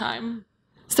yes time.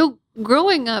 So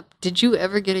growing up, did you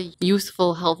ever get a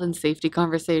useful health and safety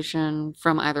conversation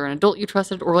from either an adult you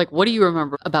trusted, or like what do you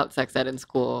remember about sex ed in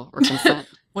school or consent?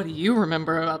 What do you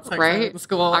remember about sex ed in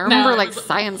school? I remember like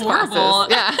science classes.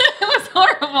 Yeah, it was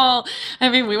horrible. I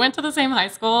mean, we went to the same high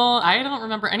school. I don't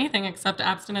remember anything except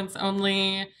abstinence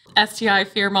only. STI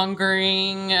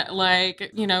fear-mongering,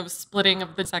 like, splitting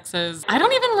of the sexes. I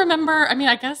don't even remember. I mean,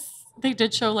 I guess they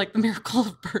did show, like, the miracle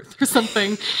of birth or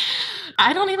something.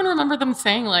 I don't even remember them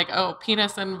saying like, oh,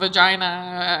 penis and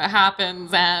vagina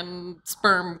happens and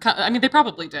sperm. I mean, they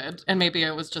probably did. And maybe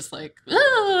I was just like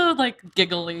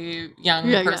giggly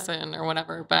young person or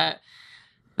whatever. But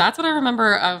that's what I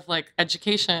remember of like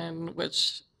education,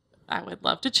 which I would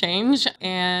love to change.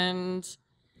 And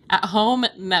at home,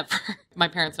 never. My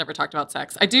parents never talked about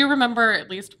sex. I do remember at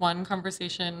least one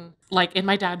conversation, like in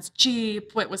my dad's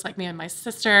Jeep. It was like me and my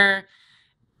sister.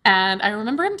 And I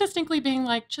remember him distinctly being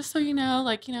like, just so you know,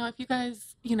 like, you know, if you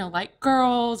guys, you know, like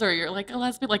girls or you're like a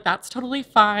lesbian, like that's totally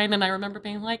fine. And I remember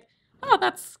being like, oh,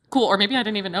 that's cool. Or maybe I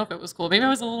didn't even know if it was cool. Maybe I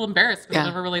was a little embarrassed because I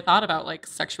never really thought about like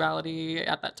sexuality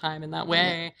at that time in that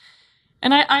way.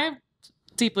 And I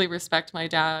deeply respect my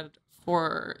dad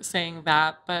for saying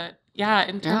that. But yeah,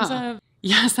 in terms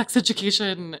of, sex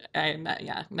education,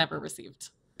 I never received.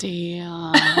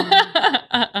 Damn.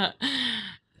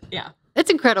 Yeah. It's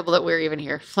incredible that we're even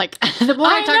here. Like, the more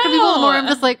I talk to people, the more I'm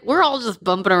just like, we're all just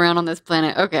bumping around on this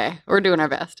planet. Okay, we're doing our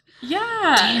best.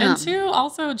 Yeah. Damn. And to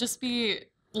also just be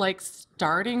like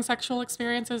starting sexual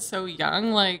experiences so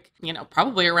young, like, you know,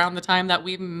 probably around the time that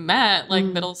we met, like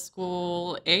middle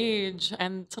school age,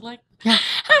 and to like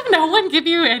have no one give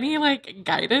you any like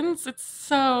guidance. It's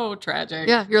so tragic.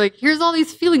 Yeah. You're like, here's all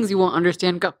these feelings you won't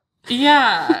understand. Go.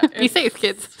 Yeah. Be safe,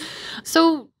 kids.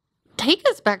 So take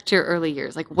us back to your early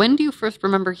years. Like, when do you first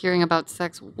remember hearing about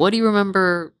sex? What do you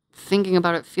remember thinking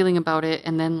about it, feeling about it?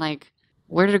 And then, like,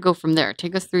 where did it go from there?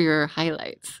 Take us through your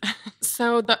highlights.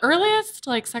 So the earliest,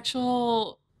 like,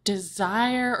 sexual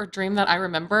desire or dream that I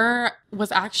remember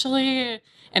was actually,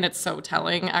 and it's so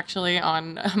telling, actually,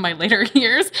 on my later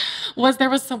years, was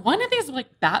there was one of these,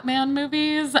 like, Batman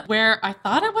movies where I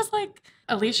thought it was, like,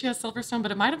 Alicia Silverstone,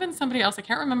 but it might have been somebody else. I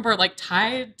can't remember, like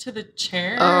tied to the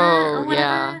chair or whatever.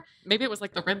 Yeah. Maybe it was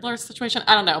like the Riddler situation.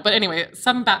 I don't know. But anyway,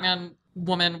 some Batman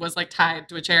woman was like tied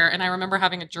to a chair. And I remember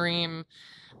having a dream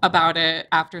about it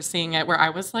after seeing it where I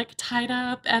was like tied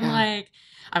up and like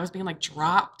I was being like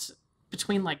dropped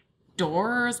between like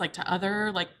doors, like to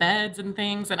other like beds and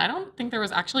things. And I don't think there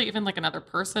was actually even like another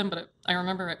person, but I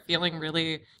remember it feeling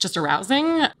really just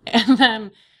arousing. And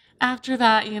then after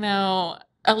that, you know,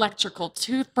 electrical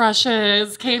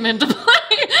toothbrushes came into play.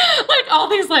 Like all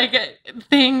these like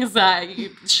things that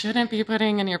you shouldn't be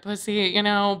putting in your pussy, you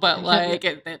know, but like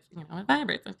it you know, it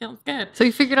vibrates and feels good. So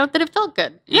you figured out that it felt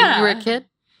good. Yeah. You were a kid?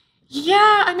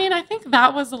 Yeah. I mean, I think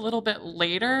that was a little bit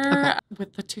later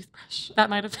with the toothbrush.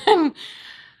 That might have been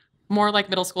more like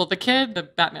middle school. The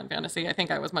Batman fantasy, I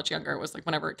think I was much younger. It was like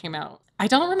whenever it came out. I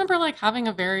don't remember like having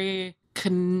a very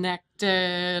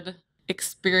connected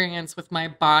experience with my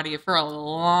body for a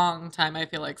long time, I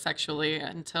feel like, sexually,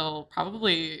 until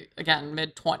probably, again,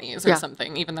 mid-20s or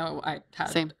something, even though I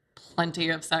had plenty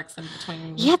of sex in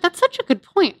between. Yeah, that's such a good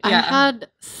point. I had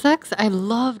sex. I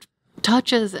loved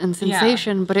touches and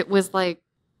sensation, but it was like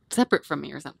separate from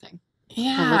me or something.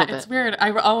 Yeah, it's weird.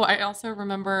 I also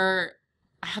remember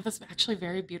I had this actually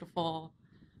very beautiful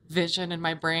vision in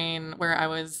my brain where I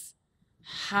was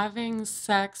having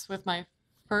sex with my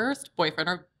first boyfriend,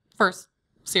 or first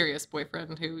serious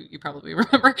boyfriend, who you probably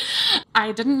remember.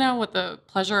 I didn't know what the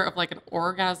pleasure of like an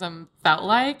orgasm felt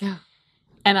like. Yeah.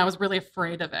 And I was really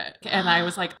afraid of it. And I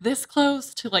was like this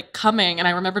close to like coming. And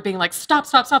I remember being like, stop.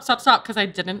 Because I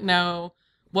didn't know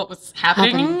what was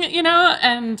happening, you know?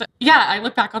 And yeah, I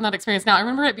look back on that experience now. I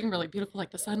remember it being really beautiful.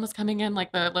 Like the sun was coming in,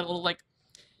 like the little like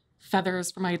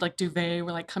feathers from my like duvet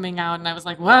were like coming out. And I was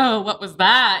like, whoa, what was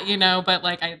that? You know, but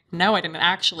like, I know I didn't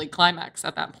actually climax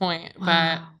at that point. Wow.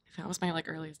 But that was my like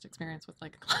earliest experience with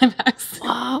like a climax.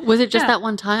 Wow. Was it just that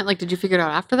one time? Like, did you figure it out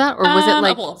after that? Or was it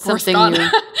like something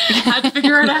you had to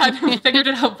figure it out? I figured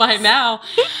it out by now.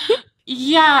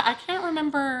 Yeah, I can't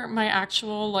remember my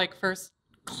actual like first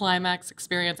climax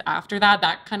experience after that.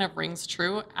 That kind of rings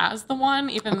true as the one,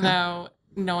 even though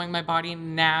knowing my body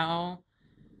now,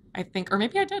 I think, or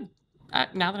maybe I did.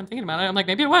 Now that I'm thinking about it, I'm like,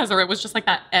 maybe it was, or it was just like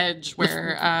that edge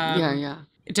where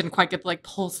it didn't quite get the like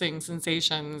pulsing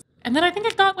sensations. And then I think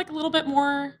it got like a little bit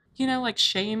more, you know, like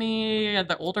shamey.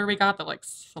 The older we got, the like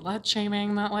slut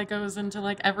shaming that like goes into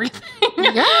like everything.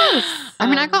 Yes. I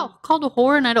mean, I got called a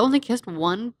whore and I'd only kissed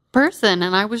one person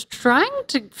and I was trying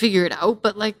to figure it out,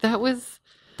 but like that's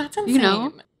insane. You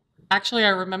know? Actually, I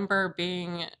remember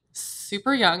being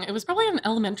super young. It was probably in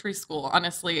elementary school,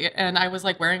 honestly. And I was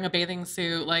like wearing a bathing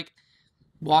suit, like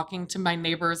walking to my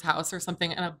neighbor's house or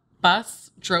something, and a bus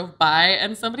drove by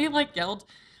and somebody like yelled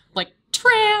like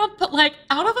tramp, but like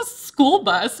out of a school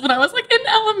bus when I was like in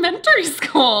elementary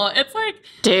school. It's like,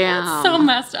 damn, that's so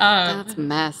messed up. That's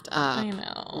messed up. I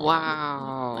know.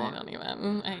 Wow.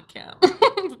 I can't.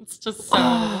 It's just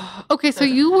so. Okay, so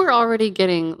you were already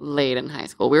getting laid in high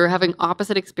school. We were having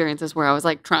opposite experiences where I was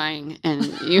like trying and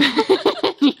you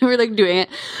you were like doing it.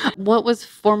 What was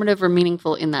formative or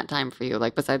meaningful in that time for you,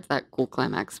 like besides that cool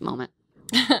climax moment?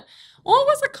 Well, it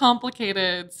was a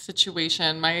complicated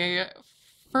situation. My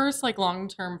first like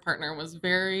long-term partner was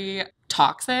very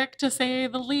toxic to say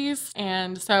the least.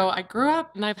 And so I grew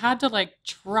up and I've had to like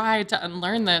try to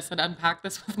unlearn this and unpack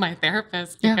this with my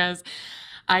therapist Yeah. because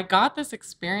I got this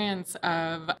experience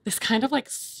of this kind of like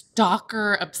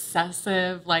stalker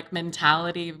obsessive like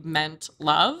mentality meant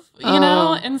love, you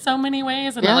know, in so many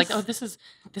ways. And they're like, oh, this is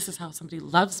how somebody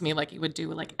loves me. Like you would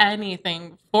do like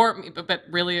anything for me. But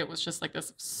really it was just like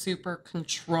this super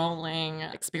controlling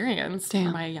experience for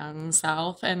my young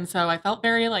self. And so I felt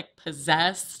very like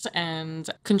possessed and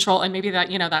control. And maybe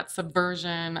that, you know, that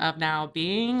subversion of now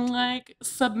being like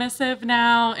submissive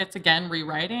now, it's again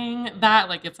rewriting that.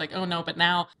 Like it's like, oh no, but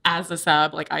now as a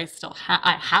sub, like I still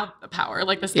I have the power.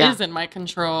 Like this is in my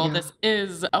control. This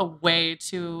is a way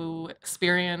to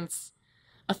experience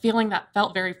a feeling that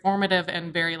felt very formative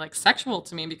and very like sexual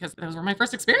to me because those were my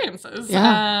first experiences.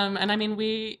 And I mean,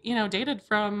 we, you know, dated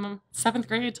from 7th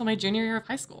grade till my junior year of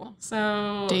high school.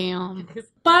 So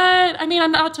but I mean,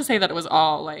 I'm not to say that it was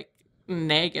all like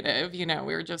negative, you know,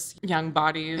 we were just young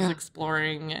bodies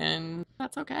exploring and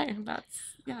that's okay.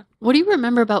 What do you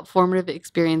remember about formative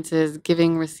experiences,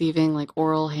 giving, receiving, like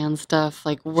oral hand stuff?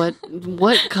 Like what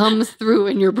comes through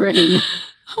in your brain?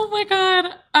 Oh my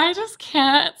God. I just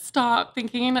can't stop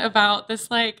thinking about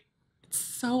this. Like, it's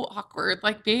so awkward.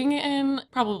 Like being in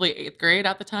probably 8th grade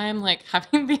at the time, like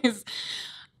having these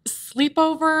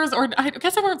sleepovers, or I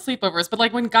guess they weren't sleepovers, but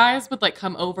like when guys would like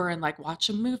come over and like watch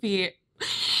a movie,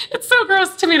 it's so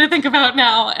gross to me to think about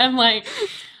now. And like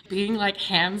being like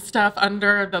hand stuff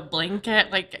under the blanket,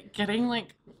 like getting like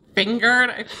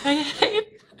fingered. I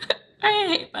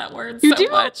hate that word so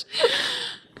much.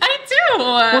 I do.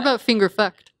 What about finger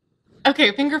fucked?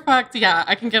 Okay, finger fucked. Yeah,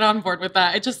 I can get on board with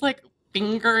that. It just like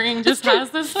fingering just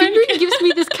has this like fingering gives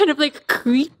me this kind of like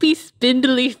creepy,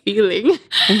 spindly feeling.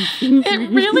 It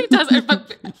really does.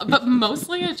 But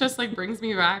mostly it just like brings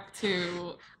me back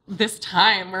to this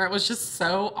time where it was just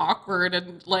so awkward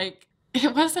and like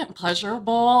it wasn't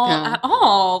pleasurable at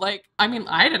all. Like, I mean,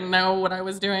 I didn't know what I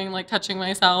was doing, like touching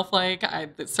myself. Like,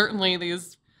 certainly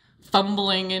these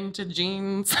fumbling into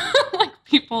jeans, like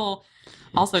people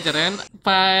also didn't.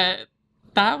 But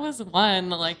that was one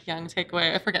like young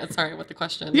takeaway. I forget. Sorry, what the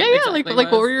question? Exactly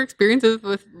like what were your experiences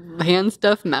with hand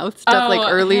stuff, mouth stuff, like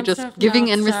early, just stuff,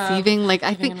 giving and receiving? Like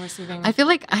I feel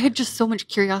like I had just so much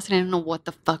curiosity. I didn't know what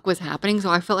the fuck was happening, so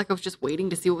I felt like I was just waiting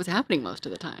to see what was happening most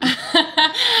of the time.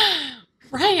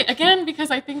 Right. Again, because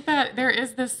I think that there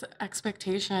is this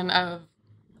expectation of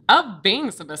being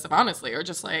submissive, honestly, or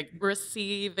just like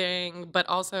receiving, but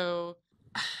also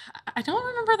I don't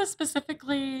remember this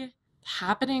specifically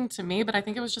happening to me, but I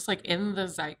think it was just like in the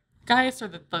zeitgeist or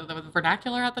the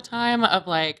vernacular at the time of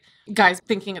like guys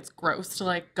thinking it's gross to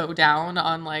like go down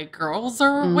on like girls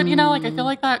or what, you know, like I feel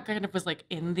like that kind of was like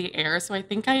in the air. So I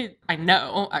think I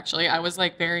know actually I was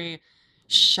like very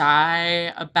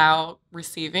shy about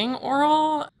receiving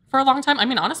oral for a long time. I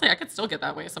mean, honestly, I could still get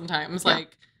that way sometimes.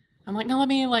 Like I'm like, no, let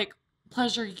me like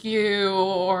pleasure you,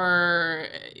 or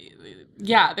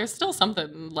there's still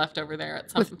something left over there at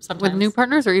sometimes. With new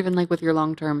partners or even like with your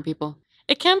long-term people?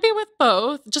 It can be with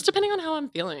both, just depending on how I'm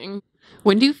feeling.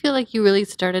 When do you feel like you really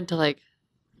started to like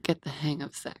get the hang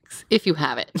of sex, if you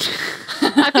have it?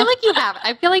 I feel like you have it.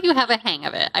 I feel like you have a hang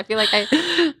of it. I feel like I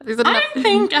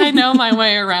think I know my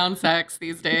way around sex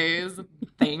these days,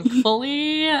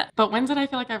 thankfully. But when did I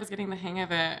feel like I was getting the hang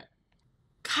of it?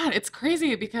 God, it's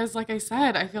crazy because like I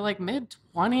said, I feel like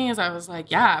mid-20s, I was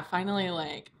like, yeah, finally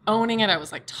like owning it. I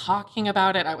was like talking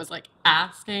about it. I was like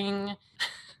asking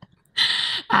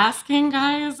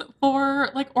guys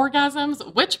for like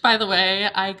orgasms, which by the way,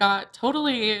 I got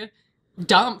totally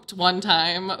dumped one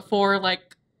time for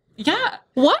like,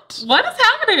 what is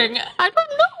happening? I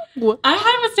don't know.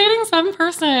 I was dating some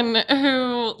person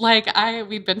who like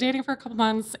we'd been dating for a couple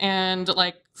months and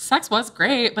like sex was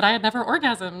great, but I had never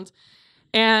orgasmed.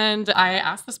 And I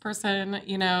asked this person,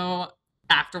 you know,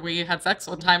 after we had sex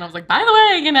one time, I was like, by the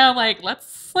way, you know, like,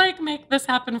 let's like make this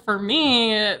happen for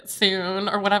me soon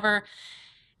or whatever.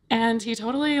 And he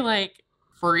totally like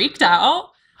freaked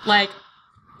out, like,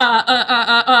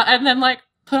 and then like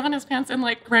put on his pants and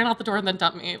like ran out the door and then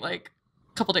dumped me like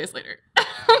a couple days later.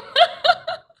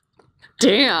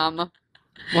 Damn.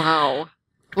 Wow.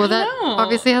 Well, I that know.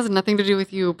 obviously has nothing to do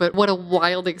with you, but what a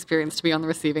wild experience to be on the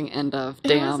receiving end of. It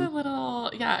was Damn. a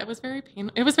little, yeah, it was very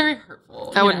painful. It was very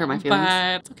hurtful. That would hurt my feelings.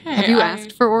 But it's okay. Have you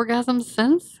asked for orgasms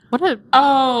since? What a.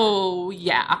 Oh,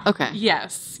 yeah. Okay.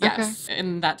 Yes, Okay. yes.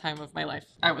 In that time of my life,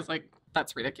 I was like,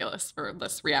 that's ridiculous for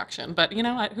this reaction. But you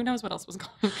know what? Who knows what else was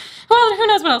going on? Well, who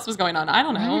knows what else was going on? I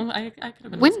don't know. I could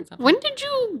have been missing something. When did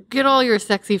you get all your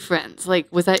sexy friends?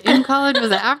 Like, was that in college?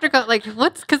 Was that after college? Like,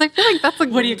 what's, because I feel like that's like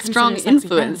What do you strong consider sexy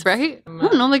influence, friends? right? I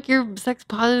don't know, like your sex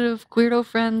positive queerdo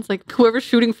friends, like whoever's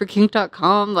shooting for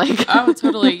kink.com, like. Oh,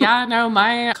 totally. Yeah, no,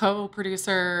 my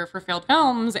co-producer for failed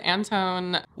films,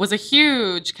 Antone, was a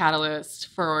huge catalyst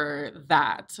for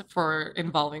that, for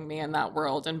involving me in that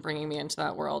world and bringing me into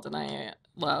that world. And I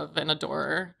love and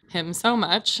adore him so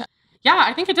much. Yeah,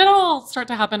 I think it did all start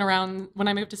to happen around when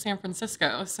I moved to San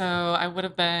Francisco. So I would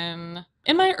have been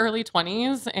in my early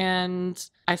 20s, and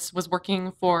I was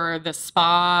working for this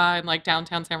spa in like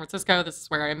downtown San Francisco. This is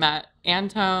where I met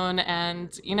Antone,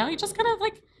 and you know, he just kind of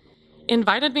like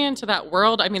invited me into that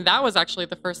world. I mean, that was actually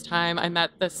the first time I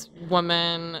met this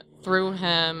woman through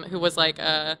him who was like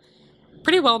a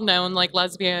pretty well-known like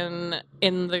lesbian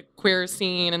in the queer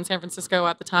scene in San Francisco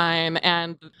at the time.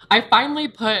 And I finally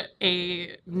put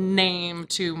a name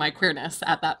to my queerness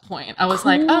at that point. I was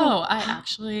like, oh, I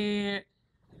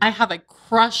have a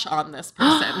crush on this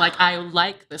person. Like, I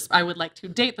like this. I would like to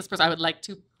date this person. I would like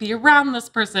to be around this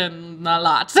person a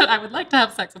lot. I would like to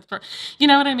have sex with her. You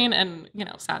know what I mean? And, you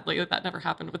know, sadly, that never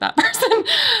happened with that person.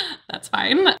 That's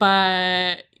fine.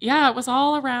 But yeah, it was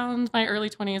all around my early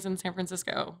 20s in San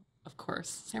Francisco. Of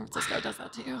course, San Francisco does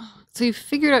that to you. So you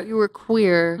figured out you were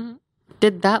queer. Mm-hmm.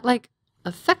 Did that like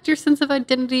affect your sense of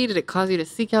identity? Did it cause you to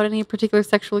seek out any particular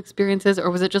sexual experiences?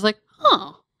 Or was it just like,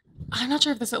 oh, I'm not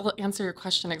sure if this will answer your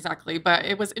question exactly, but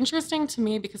it was interesting to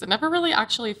me because it never really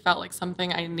actually felt like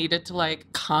something I needed to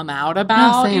like come out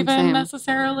about same.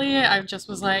 necessarily. I just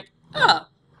was like, oh,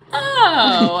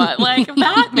 like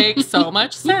that makes so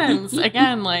much sense.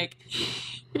 Again, like,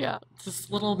 yeah,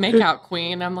 this little makeout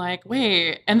queen. I'm like,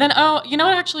 wait. And then, oh, you know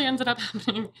what actually ended up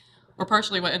happening, or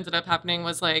partially what ended up happening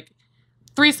was like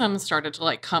threesomes started to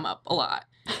like come up a lot.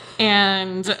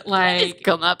 And like,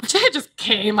 it just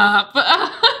came up.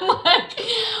 Like,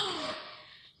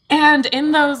 and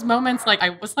in those moments, like, I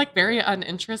was like very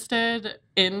uninterested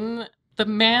in the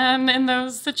man in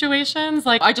those situations.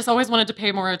 Like, I just always wanted to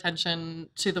pay more attention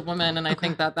to the woman. And I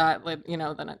think that like, you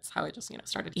know, then it's how I just, you know,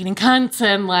 started eating cunts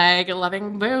and like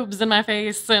loving boobs in my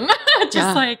face. And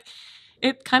just like,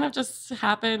 it kind of just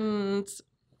happened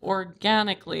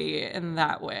organically in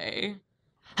that way.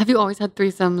 Have you always had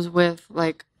threesomes with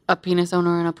like a penis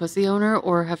owner and a pussy owner,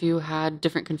 or have you had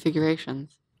different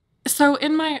configurations? So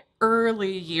in my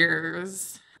early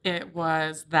years, it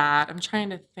was that. I'm trying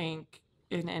to think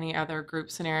in any other group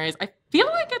scenarios. I feel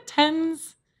like it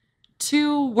tends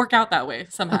to work out that way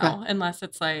somehow, unless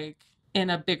it's like in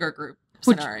a bigger group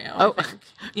scenario. I think.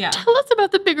 Yeah. Tell us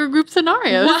about the bigger group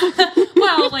scenarios.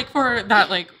 Well, like for that,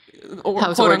 like,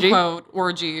 quote orgy? unquote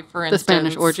orgy, for instance, the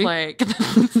Spanish orgy, like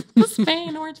the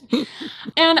Spain orgy.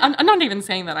 And I'm not even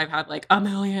saying that I've had like a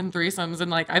million threesomes,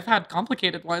 and like I've had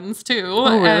complicated ones too.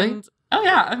 Oh, really? And, oh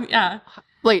yeah, yeah.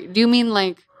 Wait, do you mean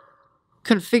like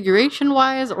configuration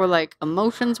wise, or like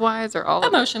emotions wise, or all?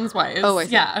 Emotions wise. Oh, I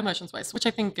see. Yeah, emotions wise, which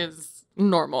I think is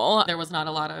normal. There was not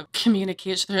a lot of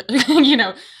communication, you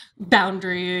know,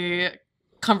 boundary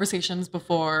conversations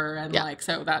before, and like,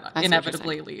 so that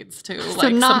inevitably leads to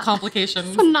like some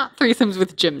complications. So not threesomes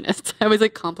with gymnasts. I was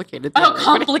like complicated. Oh,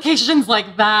 complications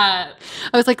like that.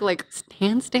 I was like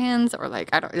handstands, or like,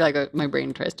 I don't like, my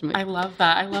brain tries to make. I love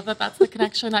that. I love that that's the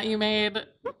connection that you made.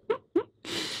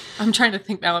 I'm trying to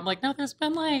think now. I'm like, no, there's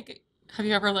been like, have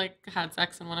you ever like had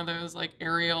sex in one of those like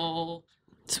aerial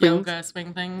yoga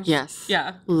swing things? Yes.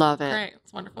 Yeah. Love it. Great.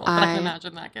 It's wonderful. But I can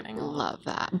imagine that getting love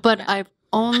that. But I've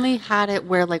only had it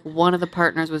where like one of the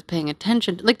partners was paying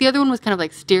attention. Like the other one was kind of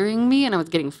like steering me, and I was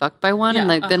getting fucked by one, and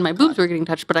like then my boobs were getting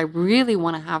touched. But I really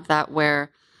want to have that where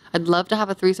I'd love to have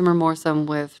a threesome or more some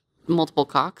with multiple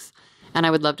cocks. And I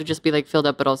would love to just be like filled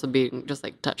up, but also being just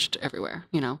like touched everywhere,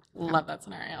 you know? Love that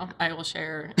scenario. I will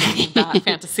share that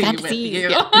fantasy with you.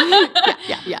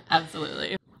 Yeah.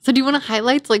 Absolutely. So do you want to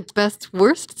highlight like best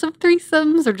worsts of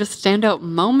threesomes, or just standout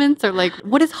moments, or like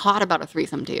what is hot about a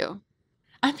threesome to you?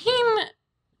 I mean,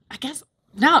 I guess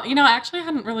no, you know, I actually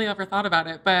hadn't really ever thought about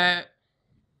it, but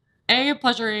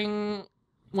pleasuring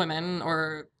women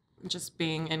or just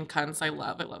being in cunts, I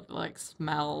love the like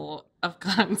smell of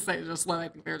cunts. I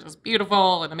think they're just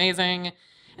beautiful and amazing.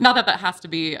 Not that has to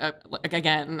be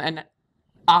again, and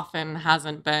often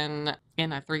hasn't been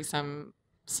in a threesome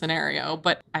scenario,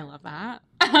 but I love that.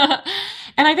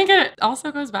 And I think it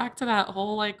also goes back to that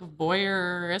whole like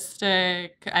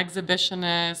voyeuristic,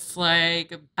 exhibitionist,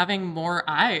 like having more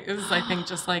eyes, I think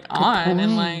just like Good on.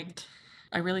 And like, point.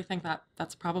 I really think that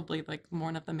that's probably like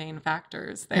one of the main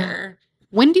factors Yeah. there.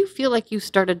 When do you feel like you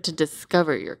started to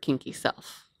discover your kinky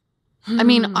self? I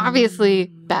mean, obviously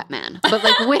Batman, but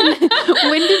like when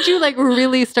did you like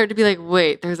really start to be like,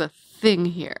 wait, there's a thing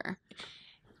here?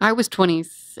 I was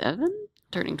 27,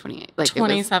 turning 28. Like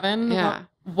 27? yeah.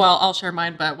 Well, I'll share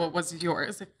mine, but what was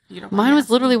yours if you don't mind Mine me was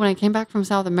literally asking? when I came back from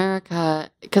South America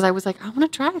because I was like, I want to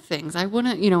try things. I want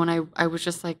to, and I was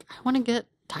just like, I want to get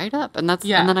tied up. And and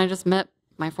Yeah. then I just met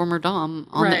my former dom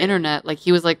on the Right. internet. Like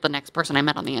he was like the next person I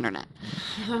met on the internet.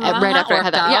 That Right after I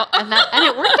had that. Yeah. worked out. And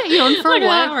it worked out, and for Look a at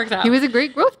that, while, worked out. he was a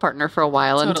great growth partner for a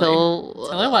while Totally.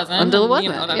 until it wasn't. Until it and,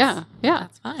 wasn't. that's, Yeah.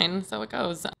 That's fine. So it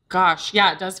goes. Gosh,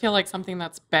 yeah, it does feel like something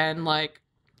that's been like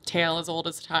tale as old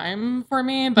as time for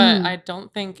me, but I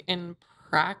don't think in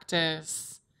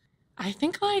practice. I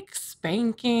think like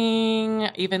spanking,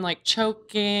 even like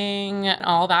choking, and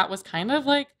all that was kind of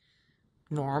like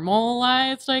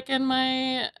normalized like in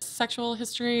my sexual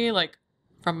history, like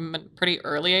from a pretty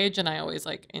early age, and I always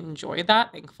like enjoyed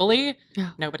that, thankfully. Yeah.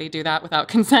 Nobody do that without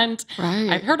consent. Right.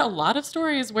 I've heard a lot of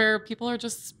stories where people are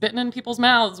just spitting in people's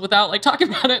mouths without like talking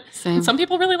about it. Same. And some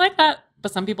people really like that,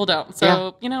 but some people don't.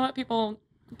 So you know what, people,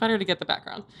 better to get the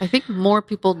background. I think more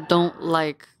people don't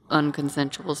like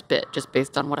unconsensual spit just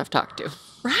based on what I've talked to.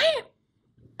 Right?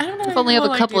 I don't know. I've only have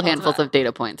a couple handfuls of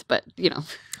data points, but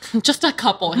just a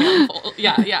couple handful.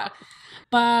 Yeah.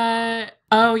 But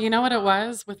you know what it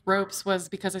was with ropes was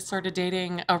because I started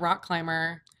dating a rock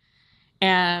climber,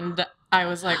 and I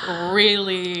was like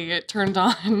really turned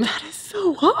on. That is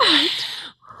so hot.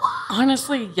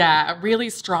 Honestly, yeah, really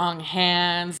strong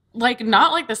hands. Like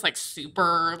not like this like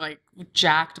super like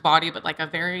jacked body, but like a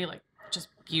very like just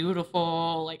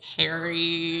beautiful like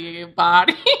hairy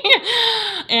body.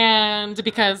 And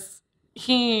because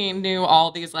he knew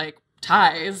all these like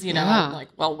ties, Yeah. like,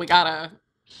 well, we gotta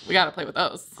play with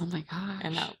those. Oh my gosh.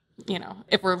 And that,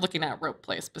 if we're looking at rope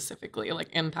play specifically, like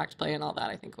impact play and all that,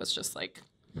 I think was just like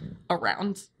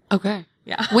around. Okay.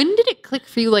 Yeah. When did it click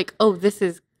for you like, oh, this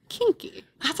is kinky?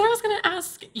 That's what I was going to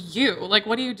ask you. Like,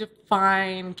 what do you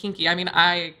define kinky? I mean,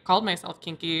 I called myself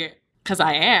kinky because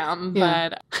I am,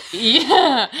 but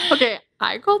yeah. Okay,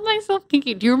 I called myself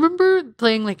kinky. Do you remember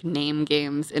playing like name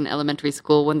games in elementary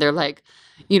school when they're like,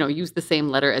 use the same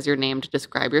letter as your name to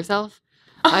describe yourself?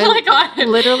 Oh my God. I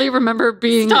literally remember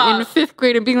being in 5th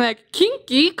grade and being like,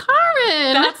 kinky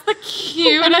Karen. That's the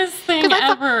cutest thing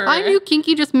ever. I knew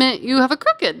kinky just meant you have a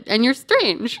crooked and you're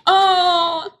strange.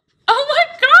 Oh my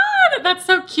God. That's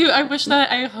so cute.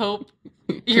 I hope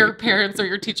your parents or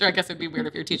your teacher, I guess it'd be weird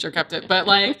if your teacher kept it, but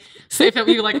like, say if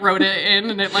you like wrote it in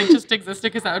and it like just existed,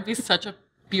 because that would be such a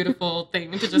beautiful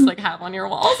thing to just like have on your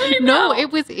walls. No,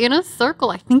 it was in a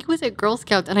circle. I think it was at Girl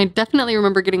Scouts, and I definitely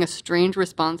remember getting a strange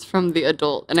response from the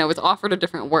adult, and I was offered a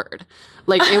different word.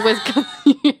 Like it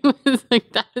was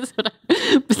like that is what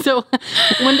So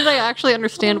when did I actually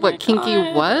understand what kinky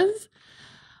was?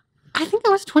 I think I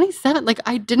was 27. Like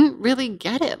I didn't really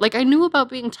get it. Like I knew about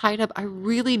being tied up. I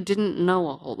really didn't know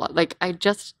a whole lot. Like I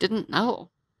just didn't know.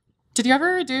 Did you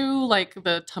ever do like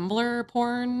the Tumblr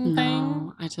porn thing?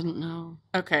 No, I didn't know.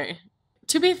 Okay.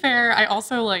 To be fair, I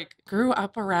also like grew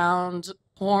up around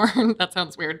porn. That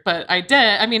sounds weird, but I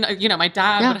did. I mean, my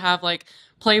dad would have like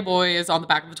Playboys on the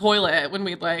back of the toilet when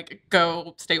we'd like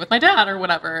go stay with my dad or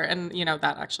whatever. And,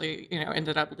 that actually,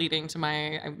 ended up leading to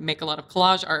I make a lot of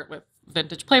collage art with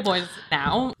vintage Playboys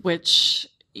now, which,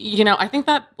 I think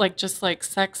that like just like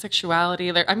sex,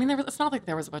 sexuality there. I mean, it's not like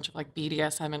there was a bunch of like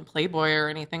BDSM and Playboy or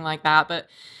anything like that, but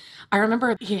I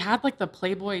remember he had like the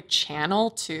Playboy channel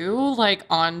too, like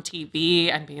on TV,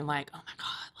 and being like, oh my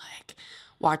God, like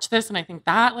watch this. And I think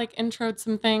that like introed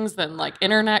some things. Then like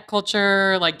internet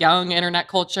culture, like young internet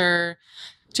culture.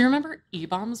 Do you remember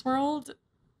E-Bombs World?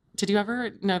 Did you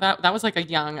ever know that? That was like a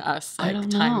young us like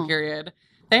time period.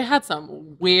 They had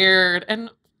some weird, and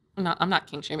I'm not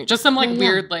kink shaming, just some like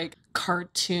weird like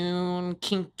cartoon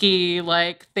kinky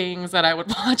like things that I would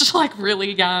watch like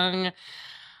really young.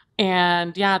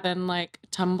 And then like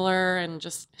Tumblr, and it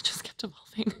just kept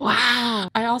evolving. Wow.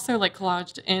 I also like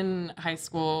collaged in high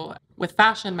school with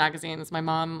fashion magazines. My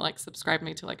mom like subscribed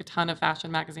me to like a ton of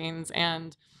fashion magazines,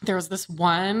 and there was this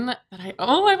one that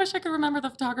I wish I could remember the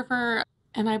photographer,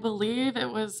 and I believe it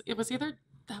was either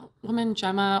that woman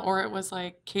Gemma or it was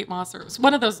like Kate Moss, or it was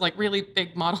one of those like really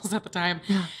big models at the time.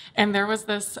 Yeah. And there was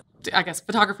this, I guess,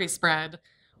 photography spread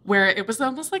where it was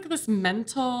almost like this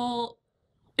mental.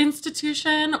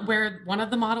 institution where one of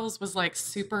the models was like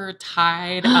super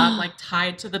tied up, like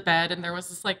tied to the bed, and there was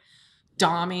this like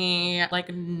dommy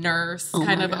like nurse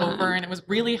kind of over, and it was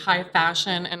really high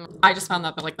fashion, and I just found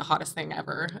that like the hottest thing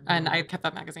ever, and I kept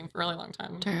that magazine for a really long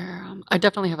time. Damn. I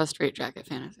definitely have a straight jacket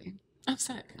fantasy. Oh,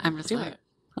 sick. I'm just Do like, it.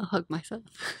 I'll hug myself.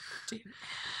 Do it.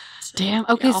 Damn.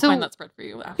 Okay, Yeah, I'll so find that spread for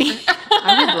you after.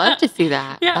 I would love to see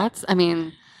that. Yeah. That's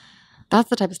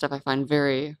the type of stuff I find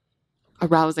very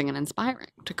arousing and inspiring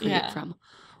to create Yeah. from.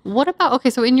 What about,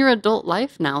 okay, so in your adult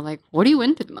life now, like, what are you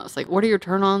into the most? Like, what are your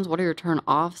turn-ons? What are your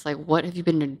turn-offs? Like, what have you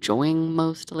been enjoying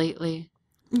most lately?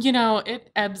 You know,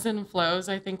 it ebbs and flows.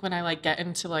 I think when I like get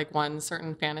into like one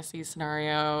certain fantasy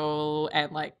scenario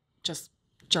and like just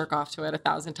jerk off to it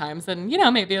 1,000 times, then, you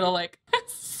know, maybe it'll like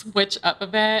switch up a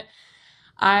bit.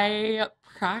 I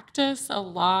practice a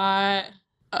lot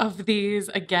of these,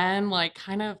 again, like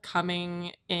kind of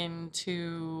coming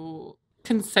into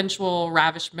consensual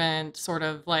ravishment sort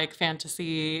of like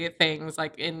fantasy things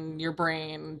like in your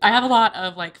brain. I have a lot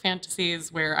of like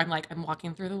fantasies where I'm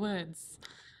walking through the woods,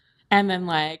 and then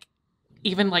like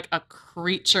even like a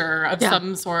creature of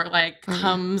some sort like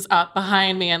comes up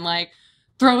behind me and like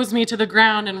throws me to the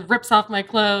ground and rips off my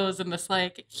clothes, and this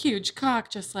like huge cock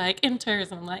just like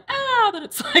enters, and I'm like, but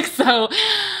it's like so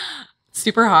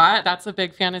super hot. That's a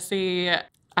big fantasy.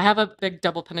 I have a big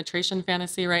double penetration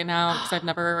fantasy right now because I've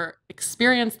never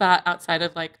experienced that outside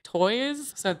of like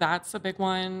toys. So that's a big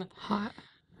one. Hot.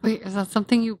 Wait, is that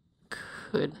something you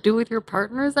could do with your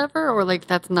partners ever? Or like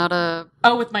that's not a...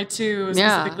 Oh, with my two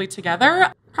specifically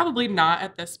together? Probably not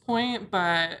at this point,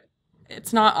 but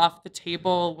it's not off the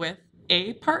table with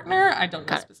a partner. I don't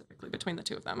know specifically between the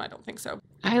two of them. I don't think so.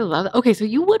 I love it. Okay, so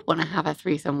you would want to have a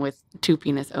threesome with two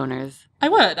penis owners. I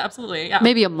would, absolutely, yeah.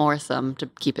 Maybe a moresome to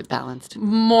keep it balanced.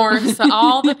 Moresome.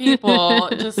 All the people,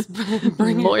 just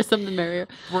bring it. Moresome the merrier.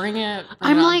 Bring it.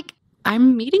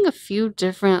 I'm meeting a few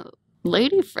different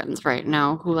lady friends right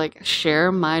now who like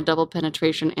share my double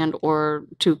penetration and or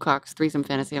two cocks threesome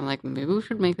fantasy. I'm like, maybe we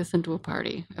should make this into a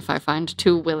party if I find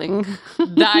two willing.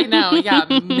 I know, yeah.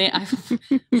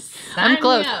 I'm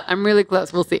close. I'm really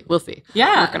close. We'll see.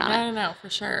 Yeah, working on it. I don't know for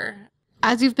sure.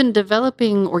 As you've been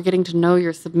developing or getting to know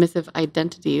your submissive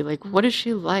identity, like what is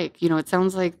she like? You know, it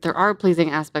sounds like there are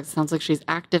pleasing aspects. It sounds like she's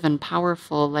active and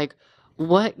powerful. Like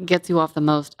what gets you off the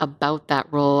most about that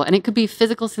role? And it could be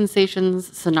physical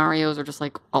sensations, scenarios, or just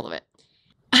like all of it.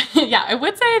 Yeah, I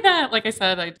would say that, like I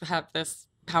said, I have this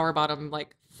power bottom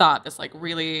like thought, this like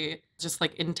really just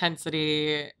like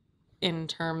intensity in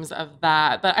terms of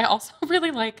that. But I also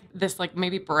really like this like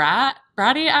maybe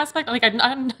bratty aspect. Like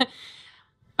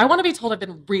I want to be told I've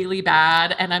been really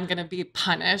bad and I'm going to be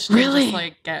punished. Really? And just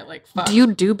like get like fucked. Do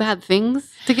you do bad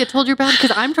things to get told you're bad?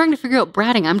 Because I'm trying to figure out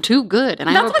bratting. I'm too good. And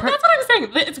that's what I'm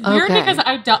saying. It's weird because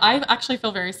I actually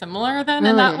feel very similar then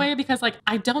in that way, because like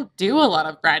I don't do a lot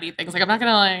of bratty things. Like I'm not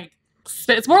going to like,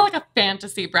 it's more like a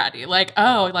fantasy bratty. Like,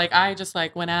 oh, like I just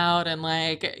like went out and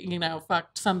like, you know,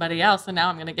 fucked somebody else and now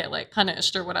I'm going to get like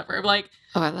punished or whatever. Like,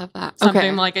 oh, I love that.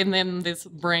 Something like in this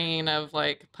brain of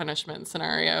like punishment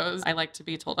scenarios, I like to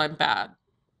be told I'm bad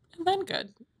and then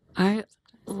good. I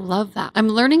love that. I'm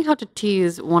learning how to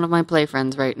tease one of my play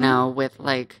friends right now with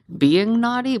like being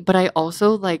naughty, but I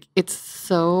also like it's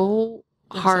so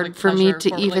hard for me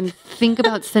to even think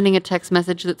about sending a text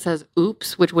message that says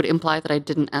oops, which would imply that I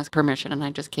didn't ask permission and I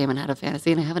just came and had a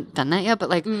fantasy, and I haven't done that yet, but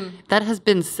like that has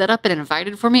been set up and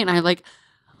invited for me, and I like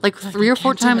 3 or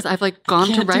 4 times I've like gone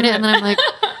to write it and then I'm like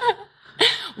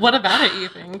what about it, you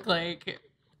think? Like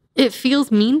it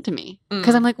feels mean to me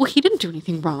because I'm like, well, he didn't do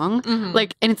anything wrong.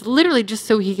 Like, and it's literally just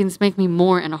so he can spank me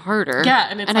more and harder. Yeah,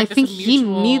 and it's and like I think he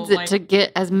needs it to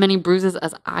get as many bruises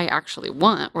as I actually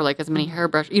want, or like as many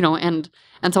hairbrush, you know. And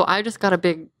so I just got a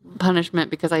big punishment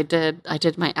because I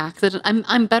did my accident.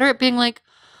 I'm better at being like,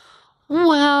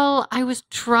 well, I was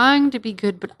trying to be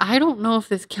good, but I don't know if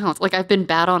this counts. Like I've been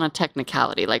bad on a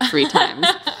technicality like 3 times.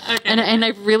 And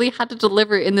I've really had to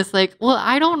deliver in this like, well,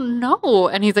 I don't know.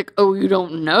 And he's like, oh, you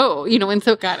don't know, you know? And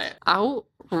so got it.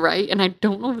 Outright. And I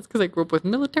don't know if it's because I grew up with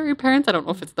military parents. I don't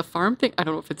know if it's the farm thing. I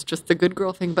don't know if it's just the good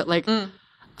girl thing, but like,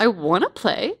 I want to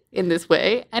play in this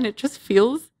way. And it just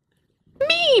feels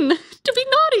mean to be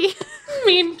naughty.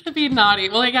 Mean to be naughty.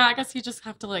 Well, yeah, I guess you just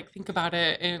have to like think about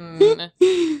it in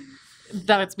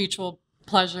that it's mutual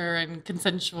pleasure and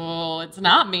consensual. It's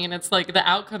not mean. It's like the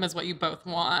outcome is what you both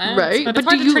want. Right. But it's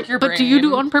hard to trick your brain. But do you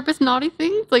do on purpose naughty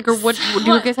things? Like, or what? Do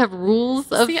you guys have rules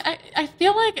of? See, I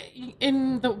feel like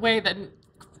in the way that,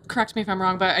 correct me if I'm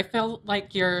wrong, but I feel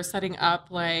like you're setting up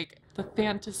like the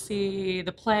fantasy,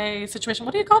 the play situation.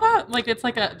 What do you call that? Like it's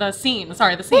like the scene.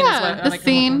 Sorry, the scene is what the I'm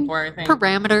scene, looking for, I think.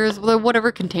 parameters,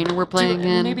 whatever container we're playing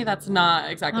in. Maybe that's not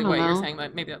exactly what you're know. saying,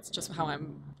 but maybe that's just how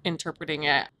I'm interpreting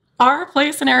it. Our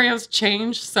play scenarios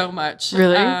change so much.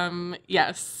 Really?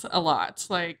 Yes, a lot.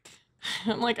 Like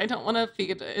I don't want to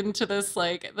feed into this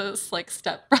stepbrother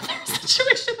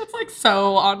situation that's like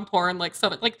so on porn, like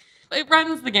so much. Like it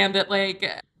runs the gambit.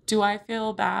 Like, do I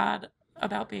feel bad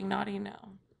about being naughty? No.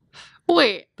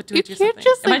 Wait, but do you I do can't something?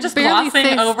 just Am like I just barely glossing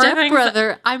say over things?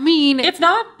 stepbrother. I mean, it's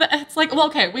not. It's like, well,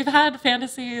 okay, we've had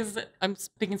fantasies. I'm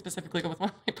speaking specifically with one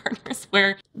of my partners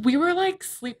where we were like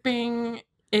sleeping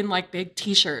in like big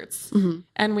t-shirts,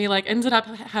 and we like ended up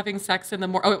having sex in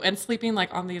the and sleeping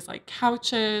like on these like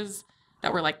couches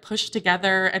that were like pushed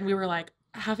together, and we were like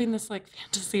having this like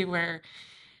fantasy where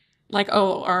like,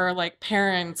 oh, our like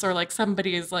parents or like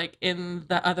somebody is like in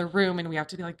the other room and we have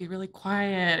to be really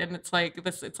quiet, and it's like a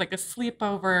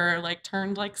sleepover like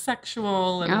turned like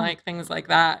sexual and like things like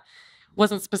that.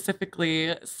 Wasn't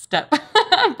specifically step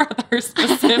brother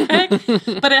specific,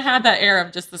 but it had that air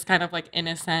of just this kind of like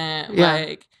innocent,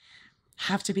 like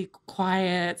have to be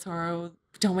quiet or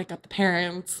don't wake up the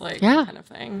parents, like kind of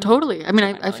thing. Totally. I mean,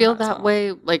 I feel that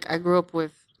way. Like I grew up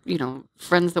with, you know,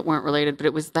 friends that weren't related, but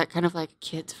it was that kind of like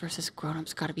kids versus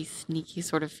grown-ups got to be sneaky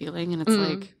sort of feeling. And it's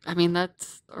like, I mean,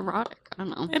 that's erotic. I don't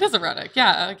know. It is erotic.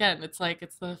 Yeah. Again, it's like,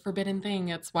 it's the forbidden thing.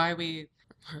 It's why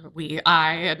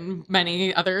I and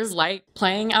many others like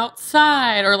playing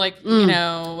outside or like, you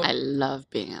know. I love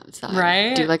being outside.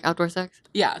 Right? Do you like outdoor sex?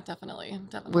 Yeah, definitely.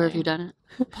 Where have you done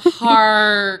it?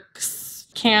 Parks,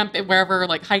 camp, wherever,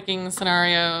 like hiking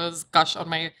scenarios. Gosh, on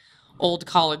my old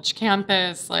college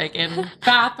campus, like in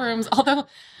bathrooms. Although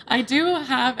I do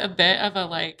have a bit of a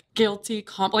like guilty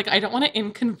like I don't want to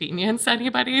inconvenience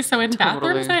anybody. So in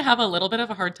bathrooms, I have a little bit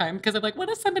of a hard time because I'm like, what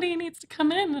if somebody needs to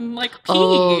come in and like pee?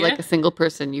 Oh, like a single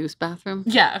person use bathroom?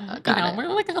 Yeah. We're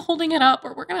like holding it up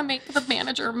or we're going to make the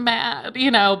manager mad, you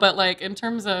know, but like in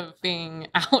terms of being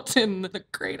out in the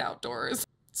great outdoors,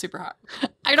 super hot.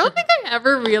 I don't think I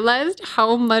ever realized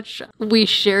how much we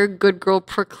share good girl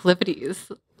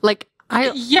proclivities. Like, I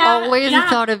always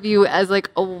thought of you as like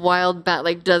a wild bat,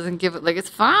 like doesn't give it, like it's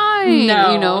fine,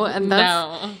 no, you know, and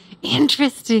that's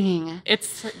interesting.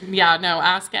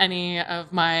 Ask any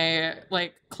of my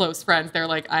like close friends. They're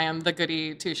like, I am the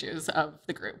goody two shoes of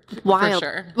the group. Wild. For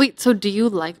sure. Wait, so do you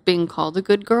like being called a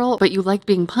good girl, but you like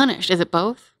being punished? Is it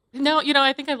both? No, you know,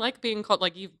 I think I like being called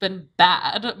like you've been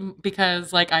bad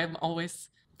because like I'm always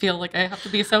feel like I have to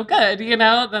be so good, you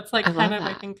know? That's like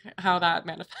I think how that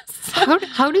manifests.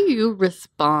 How do you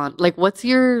respond? Like what's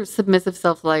your submissive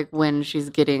self like when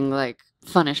she's getting like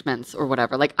punishments or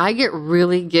whatever? Like I get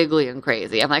really giggly and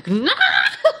crazy. I'm like, nah!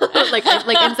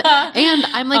 and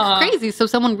I'm like crazy, so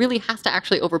someone really has to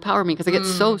actually overpower me because I get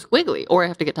so squiggly or I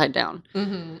have to get tied down.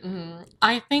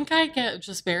 I think I get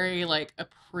just very like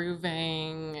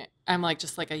approving. I'm like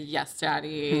just like a yes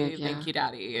daddy, thank you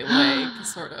daddy, like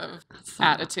sort of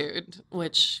attitude,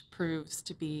 which proves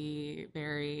to be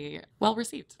very well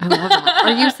received. I love that.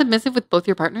 Are you submissive with both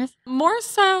your partners? More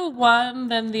so one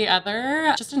than the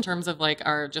other, just in terms of like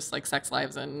our just like sex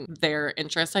lives and their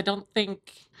interests. I don't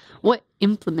think. What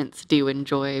implements do you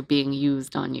enjoy being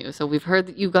used on you? So we've heard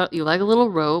that you like a little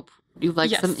rope, you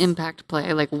like some impact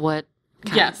play, like what?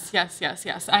 Yes.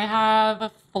 I have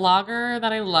a flogger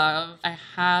that I love. I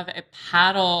have a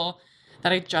paddle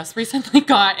that I just recently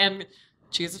got, and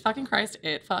Jesus fucking Christ,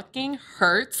 it fucking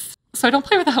hurts. So I don't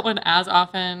play with that one as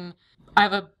often. I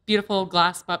have a beautiful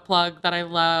glass butt plug that I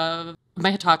love.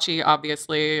 My Hitachi,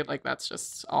 obviously, like that's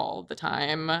just all the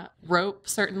time. Rope,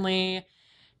 certainly.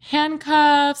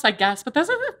 Handcuffs, I guess, but those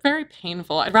are very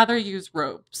painful. I'd rather use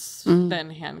ropes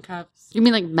than handcuffs. You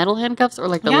mean like metal handcuffs or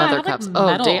like the leather cuffs?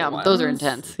 Like oh, damn. Ones. Those are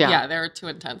intense. Yeah, they're too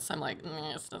intense. I'm like,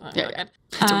 this doesn't feel good.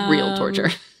 It's a real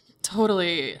torture.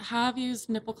 Totally. Have used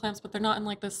nipple clamps, but they're not in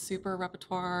like the super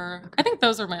repertoire. Okay. I think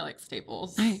those are my like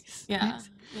staples. Nice. Yeah. Nice.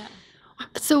 Yeah.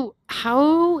 So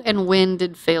how and when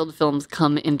did failed films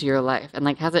come into your life? And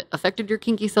like, has it affected your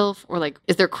kinky self? Or like,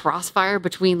 is there crossfire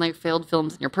between like failed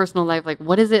films and your personal life? Like,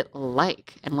 what is it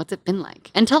like? And what's it been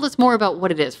like? And tell us more about what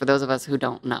it is for those of us who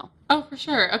don't know. Oh, for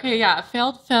sure. Okay, yeah.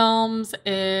 Failed Films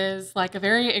is like a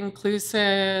very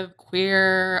inclusive,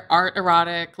 queer, art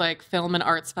erotic, like film and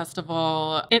arts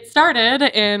festival. It started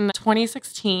in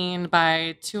 2016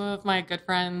 by two of my good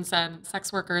friends and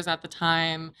sex workers at the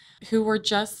time who were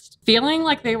just feeling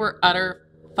like they were utter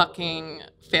fucking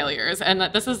failures. And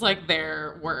this is like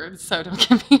their words, so don't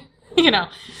give me,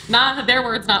 not their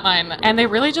words, not mine. And they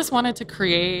really just wanted to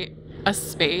create a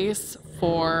space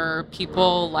for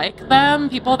people like them,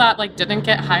 people that like didn't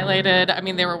get highlighted. I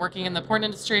mean, they were working in the porn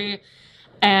industry,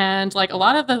 and like a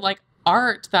lot of the like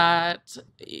art that,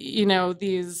 you know,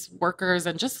 these workers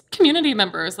and just community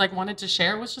members like wanted to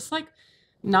share was just like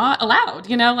not allowed,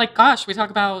 you know, like, gosh, we talk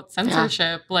about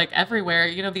censorship like everywhere,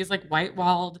 you know, these like white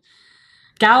walled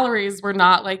galleries were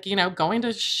not like, you know, going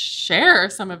to share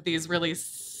some of these really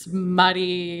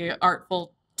smutty,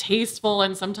 artful, tasteful,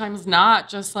 and sometimes not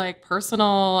just like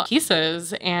personal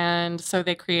pieces. And so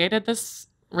they created this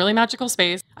really magical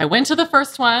space. I went to the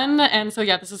first one. And so,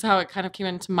 yeah, this is how it kind of came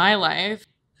into my life.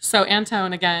 So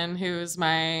Antone, again, who's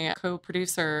my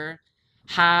co-producer,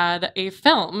 had a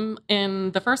film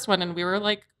in the first one, and we were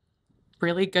like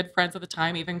really good friends at the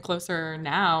time, even closer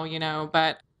now, you know,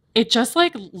 but it just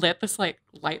like lit this like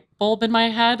light bulb in my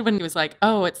head when he was like,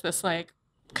 oh, it's this like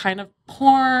kind of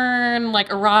porn, like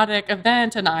erotic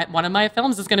event, and one of my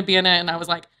films is going to be in it. And I was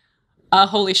like,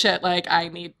 holy shit, like I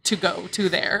need to go to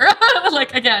there.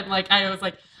 Like, again, like I was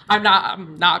like, I'm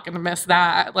not going to miss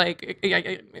that. Like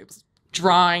it was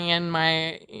drawing in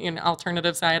my, you know,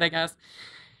 alternative side, I guess.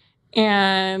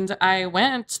 And I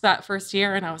went that first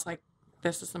year and I was like,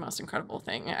 this is the most incredible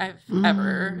thing I've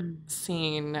ever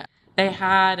seen. They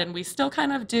had, and we still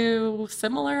kind of do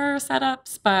similar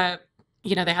setups, but,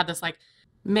 you know, they had this like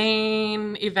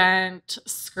main event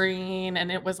screen,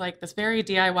 and it was like this very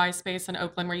DIY space in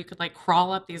Oakland where you could like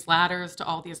crawl up these ladders to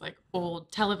all these like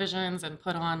old televisions and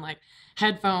put on like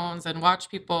headphones and watch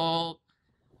people,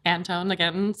 Antone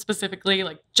again specifically,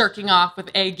 like jerking off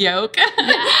with egg yolk.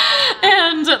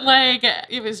 And like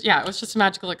it was just a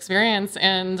magical experience.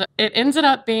 And it ended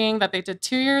up being that they did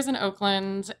 2 years in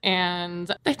Oakland, and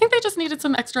I think they just needed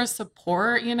some extra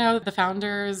support. You know, the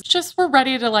founders just were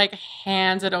ready to like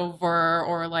hand it over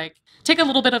or like take a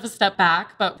little bit of a step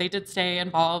back, but they did stay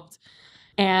involved.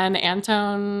 And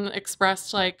Antone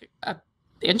expressed like a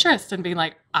interest in being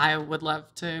like, I would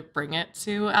love to bring it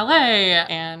to LA.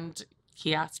 And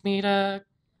he asked me to,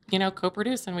 you know,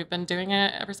 co-produce, and we've been doing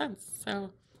it ever since. So,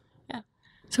 yeah.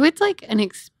 So it's like an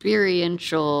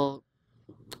experiential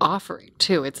offering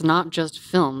too. It's not just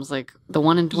films. Like the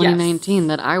one in 2019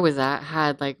 that I was at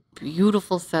had like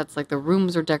beautiful sets, like the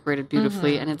rooms are decorated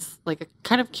beautifully, and it's like a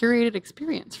kind of curated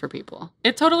experience for people.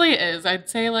 It totally is. I'd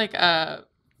say like a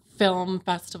film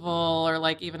festival or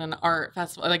like even an art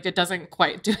festival, like it doesn't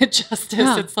quite do it justice.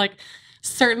 Yeah. It's like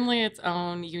certainly its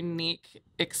own unique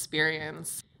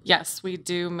experience. Yes, we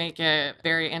do make it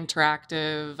very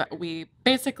interactive. We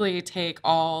basically take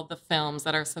all the films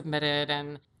that are submitted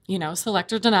and, you know,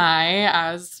 select or deny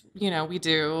as, you know, we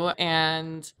do,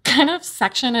 and kind of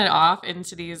section it off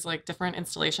into these like different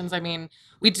installations. I mean,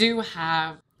 we do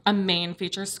have a main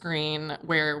feature screen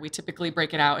where we typically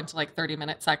break it out into like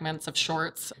 30-minute segments of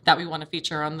shorts that we want to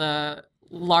feature on the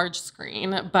large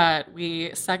screen, but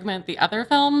we segment the other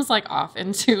films like off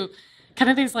into kind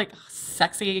of these like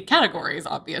sexy categories,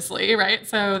 obviously, right?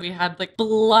 So we had like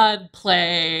blood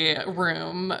play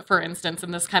room, for instance,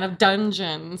 in this kind of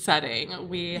dungeon setting.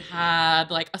 We had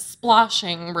like a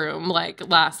splashing room like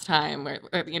last time where,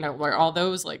 you know, where all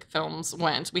those like films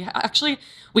went. We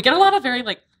get a lot of very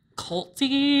like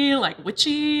culty, like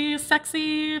witchy,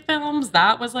 sexy films.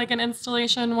 That was like an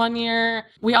installation one year.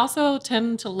 We also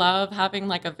tend to love having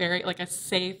like a very like a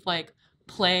safe like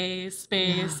play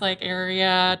space like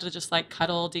area to just like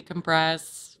cuddle,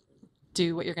 decompress,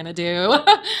 do what you're gonna do.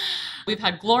 We've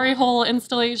had glory hole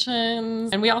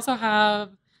installations, and we also have,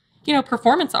 you know,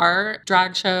 performance art,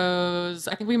 drag shows.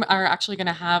 I think we are actually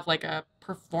gonna have like a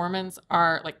performance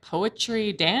art, like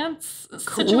poetry dance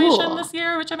situation this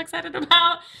year, which I'm excited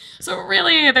about. So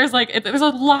really, there's a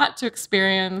lot to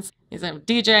experience. There's a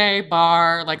DJ,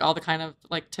 bar, like all the kind of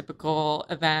like typical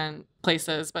event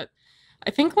places. But I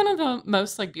think one of the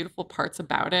most like beautiful parts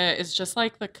about it is just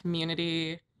like the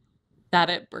community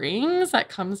that it brings that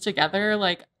comes together.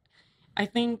 Like, I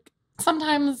think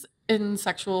sometimes in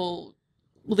sexually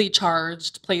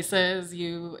charged places,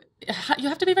 you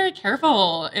have to be very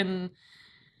careful in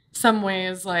some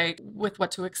ways, like with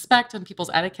what to expect and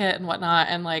people's etiquette and whatnot.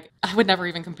 And like, I would never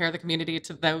even compare the community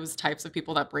to those types of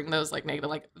people that bring those like negative,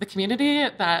 like the community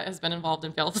that has been involved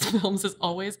in failed films is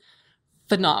always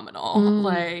phenomenal.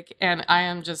 Like, and I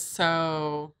am just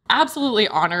so absolutely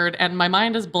honored, and my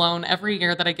mind is blown every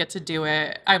year that I get to do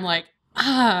it. I'm like,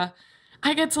 I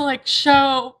get to like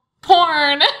show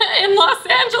porn in Los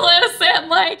Angeles and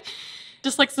like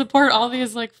just like support all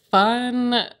these like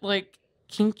fun, like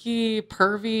kinky,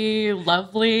 pervy,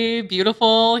 lovely,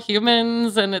 beautiful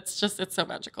humans, and it's so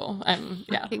magical. I'm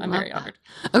very honored.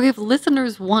 Okay, if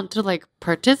listeners want to like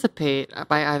participate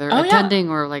by either attending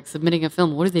or like submitting a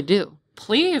film, what do they do?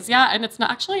 Please, yeah. And it's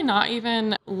not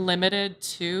even limited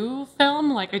to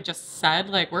film. Like I just said,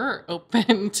 like we're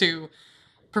open to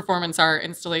performance art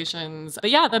installations. But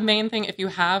yeah, the main thing, if you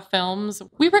have films,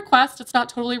 we request, it's not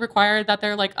totally required, that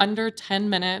they're like under 10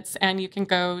 minutes, and you can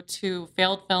go to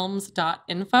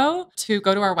failedfilms.info to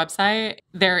go to our website.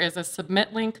 There is a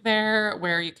submit link there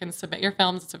where you can submit your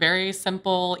films. It's a very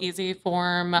simple, easy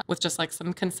form with just like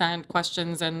some consent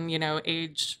questions and,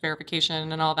 age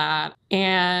verification and all that.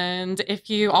 And if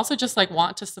you also just like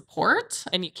want to support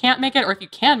and you can't make it, or if you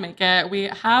can make it, we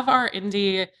have our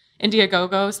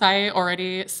Indiegogo site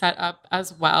already set up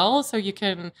as well. So you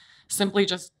can simply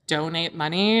just donate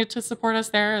money to support us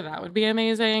there. That would be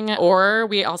amazing. Or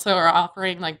we also are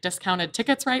offering like discounted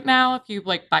tickets right now. If you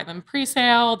like buy them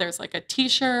pre-sale, there's like a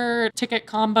t-shirt ticket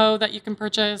combo that you can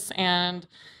purchase. And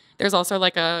there's also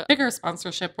like a bigger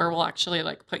sponsorship where we'll actually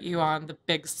like put you on the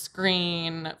big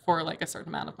screen for like a certain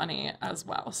amount of money as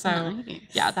well. So Nice.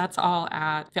 yeah, that's all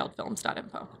at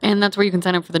failedfilms.info. And that's where you can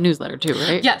sign up for the newsletter too,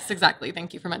 right? Yes, exactly.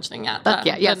 Thank you for mentioning that.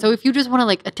 Yeah. So if you just want to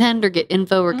like attend or get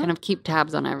info or kind of keep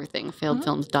tabs on everything,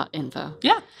 failedfilms.info.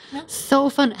 Yeah. So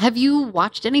fun. Have you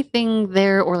watched anything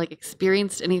there or like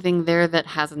experienced anything there that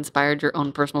has inspired your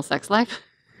own personal sex life?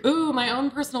 Ooh, my own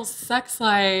personal sex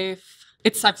life.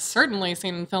 I've certainly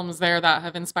seen films there that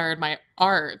have inspired my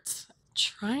art.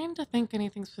 Trying to think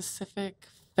anything specific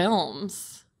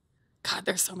films. God,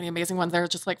 there's so many amazing ones. They're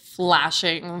just like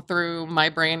flashing through my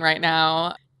brain right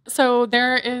now. So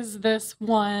there is this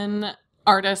one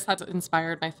artist that's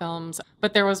inspired my films,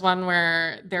 but there was one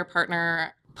where their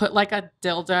partner put like a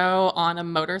dildo on a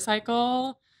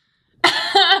motorcycle.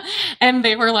 And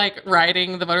they were like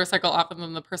riding the motorcycle off, and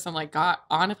then the person like got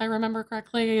on, if I remember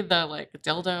correctly, the like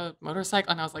dildo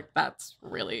motorcycle. And I was like, that's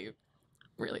really,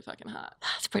 really fucking hot.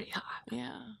 That's pretty hot.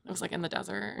 Yeah. It was like in the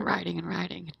desert. Riding and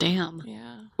riding. Damn.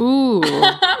 Yeah. Ooh.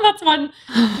 That's one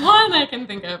I can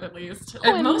think of at least.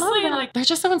 Oh, And mostly like they're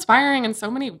just so inspiring in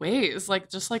so many ways. Like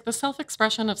just like the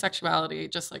self-expression of sexuality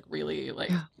just like really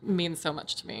like means so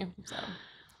much to me. So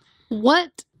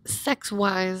what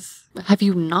sex-wise have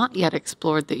you not yet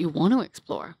explored that you want to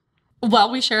explore?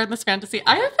 Well, we share in this fantasy.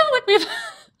 I feel like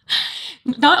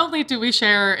we've not only do we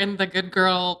share in the good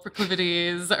girl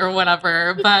proclivities or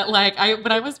whatever, but like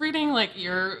when I was reading like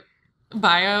your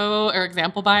bio or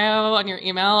example bio on your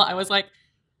email, I was like,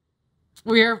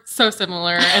 we're so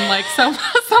similar and like so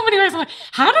many ways. I'm like,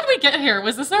 how did we get here?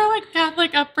 Was this our like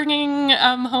Catholic upbringing,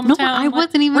 hometown? No, I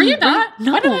wasn't even. Were you not?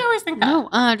 No. Why did I always think that?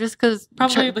 No, just because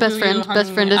probably best friend is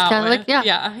Catholic. With.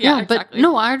 Yeah, exactly. But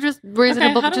no, I just raised it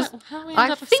above. I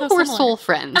think we're similar? soul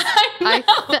friends.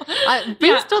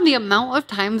 Based on the amount of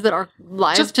times that our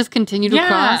lives just continue to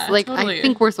cross, like totally. I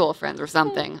think we're soul friends or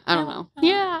something. I don't know.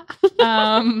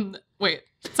 Yeah. Wait.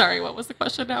 Sorry. What was the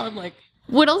question? Now I'm like.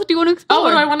 What else do you want to explore? Oh,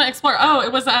 what do I want to explore? Oh,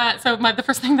 it was the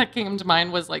first thing that came to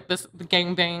mind was like the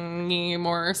gangbangy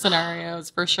more scenarios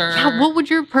for sure. Yeah, what would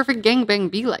your perfect gangbang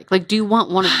be like? Like, do you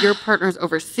want one of your partners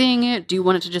overseeing it? Do you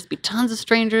want it to just be tons of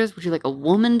strangers? Would you like a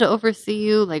woman to oversee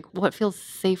you? Like, what feels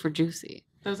safe or juicy?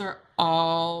 Those are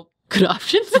all good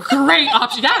options. Great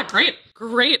options. Yeah,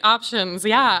 great options.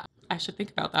 Yeah. I should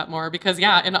think about that more because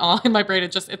in my brain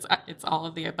it's all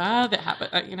of the above. It happened,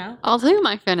 I'll tell you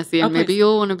my fantasy, and maybe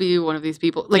you'll want to be one of these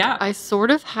people. Like I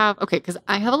sort of have because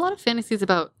I have a lot of fantasies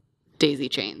about daisy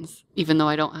chains. Even though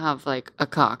I don't have like a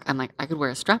cock, I'm like I could wear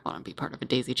a strap on and be part of a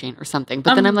daisy chain or something.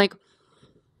 But then I'm like,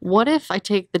 what if I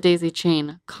take the daisy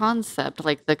chain concept,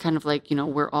 like the kind of like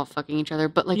we're all fucking each other,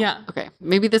 but like okay,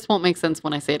 maybe this won't make sense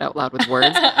when I say it out loud with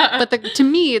words. But to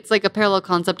me, it's like a parallel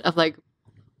concept of like.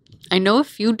 I know a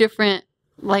few different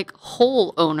like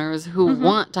hole owners who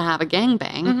want to have a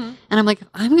gangbang. And I'm like,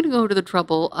 I'm going to go to the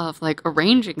trouble of like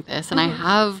arranging this. And I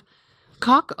have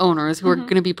cock owners who are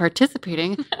going to be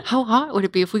participating. How hot would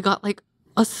it be if we got like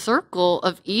a circle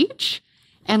of each?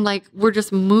 And like we're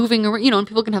just moving around, and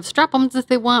people can have strap-ons if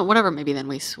they want, whatever. Maybe then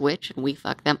we switch and we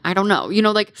fuck them. I don't know,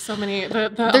 like so many.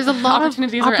 There's a lot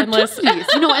opportunities of are endless.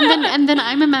 And then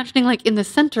I'm imagining like in the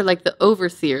center, like the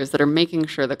overseers that are making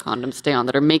sure the condoms stay on,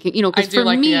 that are making, because for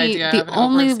like me, the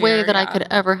only way that I could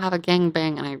ever have a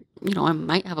gangbang, and I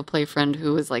might have a play friend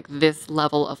who is like this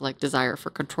level of like desire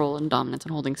for control and dominance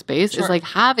and holding space is like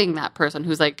having that person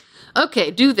who's like,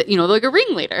 okay, do that, like a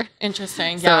ringleader.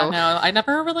 Interesting. So, no, I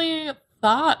never really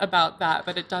thought about that,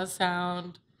 but it does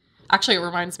sound actually it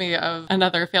reminds me of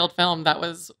another failed film that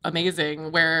was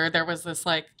amazing where there was this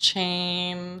like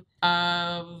chain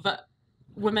of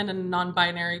women and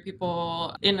non-binary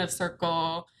people in a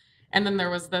circle, and then there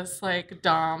was this like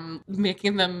dom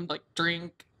making them like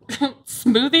drink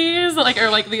smoothies, like, or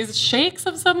like these shakes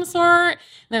of some sort.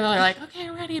 And they're like, okay,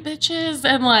 ready, bitches.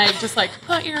 And like, just like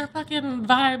put your fucking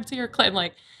vibe to your clit. And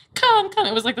like, come.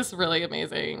 It was like this really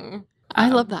amazing I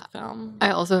love that film.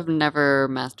 I also have never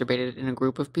masturbated in a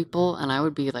group of people, and I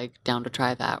would be like down to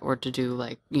try that, or to do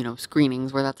like,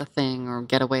 screenings where that's a thing, or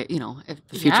get away, if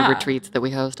the future retreats that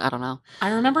we host. I don't know.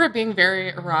 I remember it being very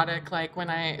erotic, like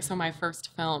so my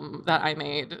first film that I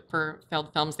made for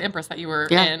Failed Films, The Empress, that you were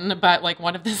in, but like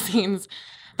one of the scenes,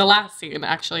 the last scene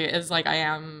actually, is like I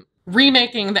am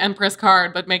remaking the Empress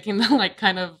card, but making the like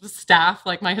kind of staff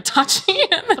like my Hitachi,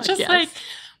 and it just like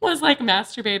was like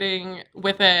masturbating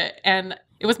with it. And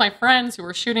it was my friends who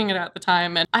were shooting it at the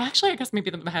time. And I guess maybe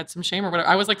them had some shame or whatever.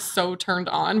 I was like so turned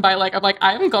on by like,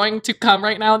 I'm going to come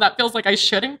right now. And that feels like I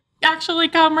shouldn't actually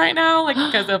come right now. Like,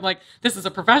 because of like, this is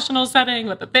a professional setting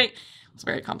with the thing. It was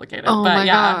very complicated. Oh but my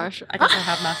gosh. I guess I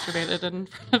have masturbated in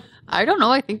front of... I don't know.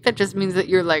 I think that just means that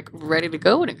you're like ready to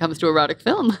go when it comes to erotic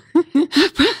film.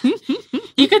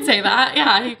 You could say that.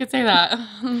 Yeah, you could say that.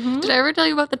 Mm-hmm. Did I ever tell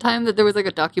you about the time that there was like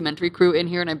a documentary crew in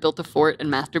here and I built a fort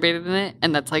and masturbated in it?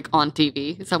 And that's like on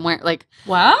TV somewhere. Like,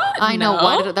 what? I know.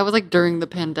 Why that was like during the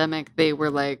pandemic. They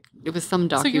were like, it was some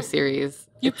docuseries.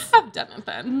 You have done it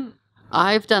then.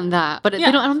 I've done that. But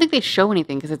I don't think they show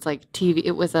anything because it's like TV.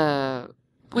 It was a...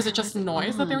 Was it just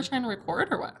noise that they were trying to record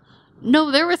or what?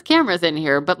 No, there was cameras in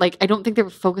here, but like I don't think they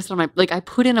were focused on my... Like I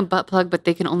put in a butt plug, but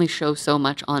they can only show so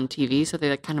much on TV, so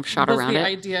they like kind of shot around it.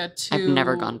 Idea to... I've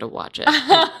never gone to watch it.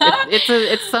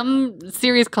 It's some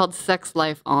series called Sex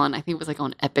Life on... I think it was like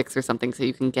on Epix or something, so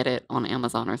you can get it on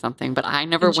Amazon or something. But I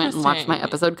never went and watched my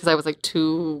episode because I was like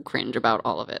too cringe about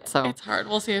all of it. So it's hard.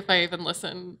 We'll see if I even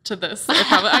listen to this.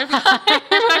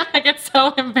 I get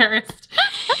so embarrassed.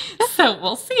 So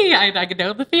we'll see. I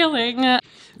know the feeling.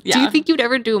 Yeah. Do you think you'd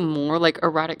ever do more like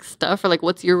erotic stuff, or like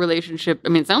what's your relationship? I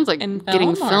mean, it sounds like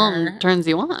getting film turns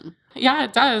you on. Yeah,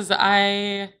 it does.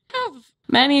 I have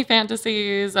many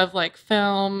fantasies of like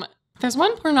film. There's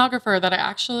one pornographer that I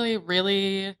actually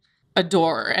really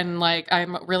adore, and like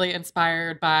I'm really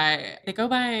inspired by. They go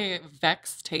by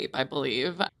Vex Tape, I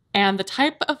believe, and the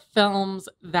type of films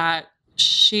that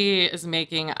she is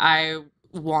making, I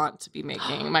want to be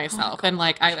making myself. And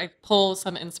like I pull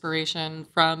some inspiration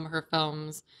from her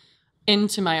films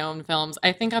into my own films.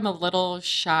 I think I'm a little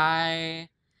shy,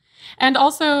 and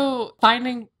also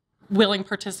finding willing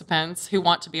participants who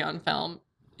want to be on film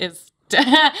is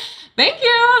thank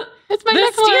you. It's my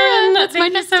next era. That's my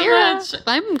next era.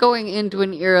 I'm going into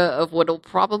an era of what'll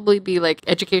probably be like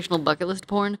educational bucket list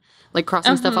porn, like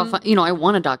crossing stuff off. I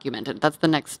want to document it. That's the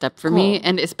next step for me.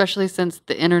 And especially since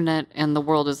the internet and the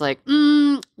world is like,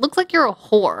 looks like you're a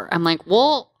whore. I'm like,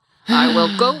 well, I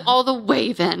will go all the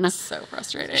way then. So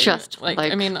frustrating. Just like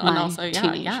I mean, and also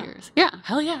teenage years. Yeah.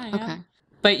 Hell yeah. Okay.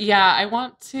 But yeah, I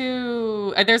want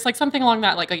to. There's like something along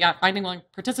that, like finding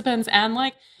like participants and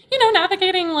like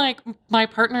navigating like my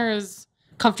partner's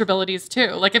comfortabilities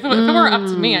too. Like if it were up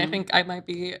to me, I think I might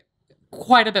be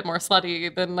quite a bit more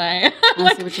slutty than I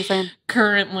like, see what you're saying.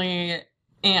 Currently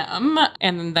am.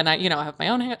 And then I have my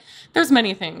own. There's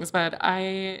many things, but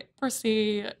I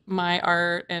foresee my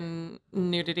art and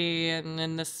nudity and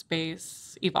in this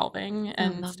space evolving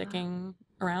and sticking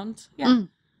around. Yeah.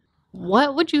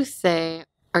 What would you say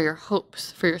are your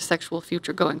hopes for your sexual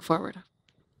future going forward?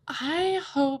 I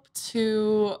hope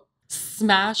to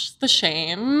smash the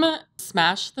shame,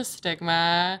 smash the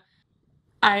stigma.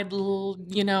 I'd,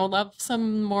 love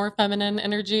some more feminine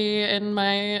energy in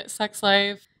my sex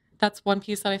life. That's one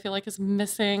piece that I feel like is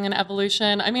missing in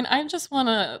evolution. I mean, I just want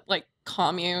to, like,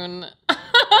 commune.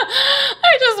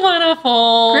 I just want a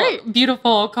full,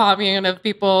 beautiful commune of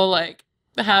people, like,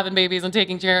 having babies and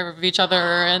taking care of each other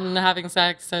and having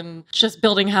sex and just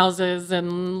building houses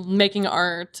and making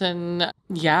art. And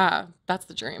yeah, that's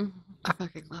the dream. I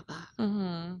fucking love that.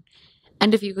 Mm-hmm.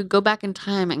 And if you could go back in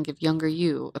time and give younger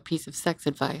you a piece of sex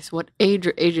advice, what age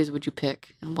or ages would you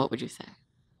pick and what would you say?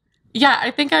 Yeah,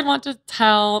 I think I'd want to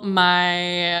tell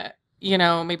my,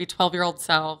 maybe 12-year-old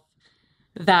self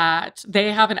that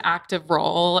they have an active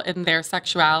role in their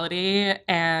sexuality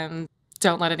and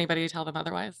don't let anybody tell them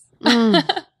otherwise.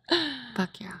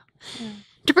 Fuck yeah.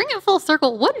 To bring it full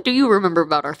circle, what do you remember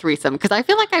about our threesome? Because I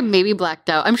feel like I maybe blacked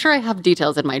out. I'm sure I have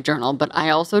details in my journal, but I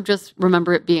also just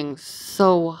remember it being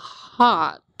so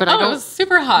hot. But it was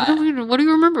super hot. What do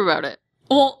you remember about it?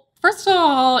 Well, first of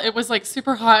all, it was like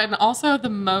super hot, and also the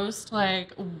most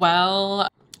like, I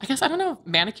guess I don't know if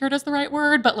manicured is the right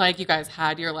word, but like you guys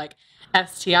had your like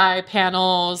STI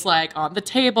panels like on the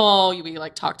table. We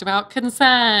like talked about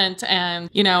consent, and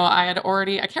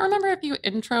I can't remember if you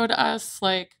introed us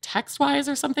like text wise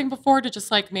or something before to just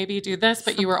like maybe do this,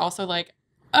 but you were also like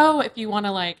oh, if you want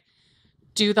to like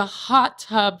do the hot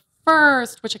tub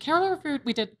first, which I can't remember if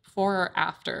we did before or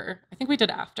after. I think we did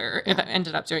after. It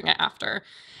ended up doing it after.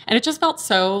 And it just felt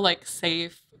so like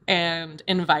safe and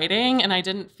inviting. And I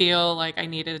didn't feel like I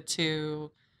needed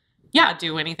to,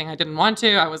 do anything I didn't want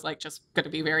to. I was like just going to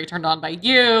be very turned on by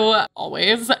you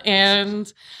always.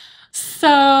 And so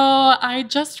I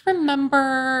just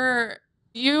remember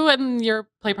you and your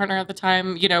play partner at the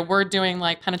time, were doing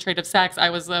like penetrative sex. I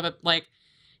was like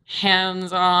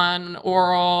hands-on,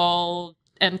 oral,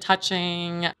 and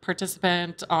touching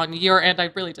participant on your end. I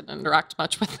really didn't interact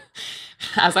much with,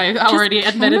 as I already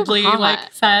admittedly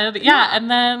like said. Yeah. And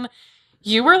then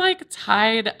you were like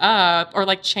tied up or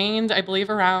like chained, I believe,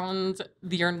 around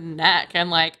your neck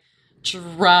and like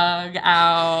drug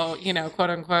out, quote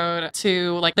unquote,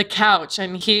 to like the couch.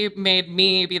 And he made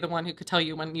me be the one who could tell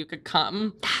you when you could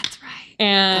come. That's right.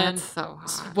 And that's so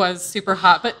hot. Was super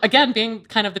hot. But again, being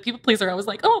kind of the people pleaser, I was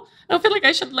like, oh, I don't feel like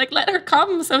I should like let her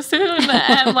come so soon.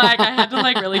 And like I had to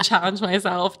like really challenge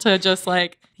myself to just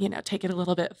like, take it a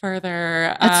little bit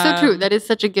further. That's so true. That is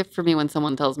such a gift for me when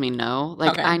someone tells me no.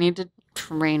 Like Okay. I need to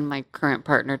train my current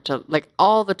partner to like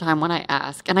all the time when I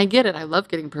ask, and I get it. I love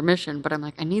getting permission, but I'm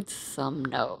like, I need some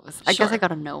no's. I guess I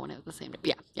got a no when it was the same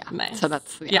day. Yeah. Nice. So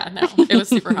that's, no, it was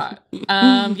super hot.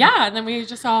 And then we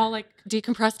just all like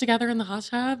decompressed together in the hot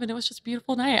tub, and it was just a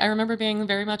beautiful night. I remember being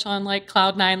very much on like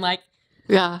cloud nine, like,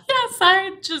 yes,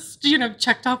 I just,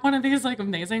 checked off one of these like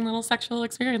amazing little sexual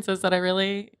experiences that I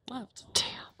really loved. Damn.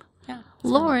 Yeah.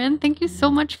 Lauren, thank you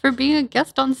so much for being a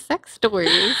guest on Sex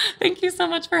Stories. Thank you so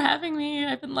much for having me.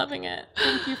 I've been loving it.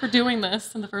 Thank you for doing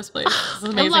this in the first place. This is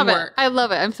amazing work. I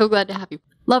love it. I'm so glad to have you.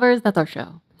 Lovers, that's our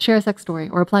show. Share a sex story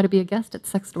or apply to be a guest at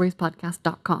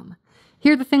sexstoriespodcast.com.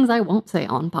 Hear the things I won't say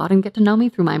on pod and get to know me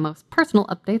through my most personal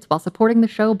updates while supporting the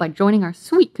show by joining our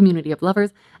sweet community of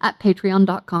lovers at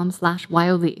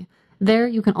patreon.com/Wyoh. There,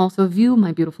 you can also view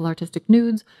my beautiful artistic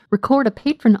nudes, record a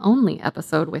patron-only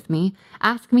episode with me,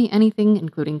 ask me anything,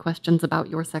 including questions about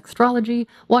your sextrology,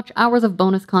 watch hours of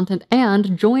bonus content,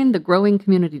 and join the growing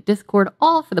community Discord,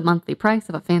 all for the monthly price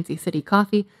of a fancy city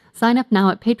coffee. Sign up now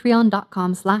at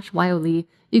patreon.com/Wyoh.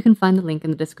 You can find the link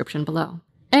in the description below.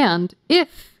 And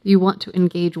if you want to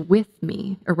engage with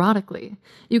me erotically,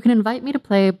 you can invite me to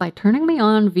play by turning me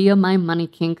on via my money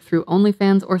kink through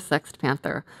OnlyFans or Sext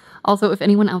Panther. Also, if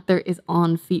anyone out there is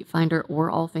on Feet Finder or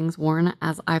All Things Worn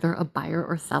as either a buyer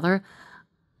or seller,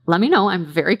 let me know. I'm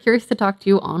very curious to talk to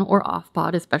you on or off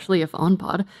pod, especially if on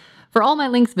pod. For all my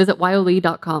links, visit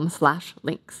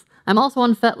wyoh.com/links. I'm also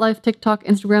on FetLife, TikTok,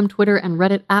 Instagram, Twitter, and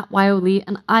Reddit at Wyoh,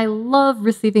 and I love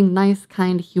receiving nice,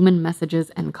 kind human messages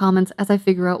and comments as I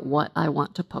figure out what I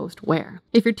want to post where.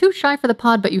 If you're too shy for the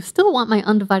pod, but you still want my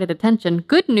undivided attention,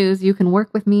 good news, you can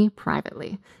work with me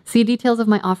privately. See details of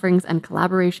my offerings and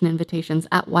collaboration invitations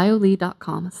at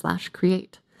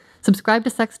wyoh.com/create. Subscribe to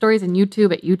Sex Stories on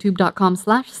YouTube at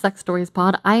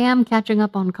youtube.com/sexstoriespod. I am catching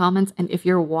up on comments, and if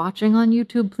you're watching on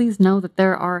YouTube, please know that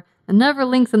there are never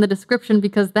links in the description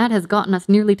because that has gotten us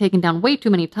nearly taken down way too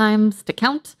many times to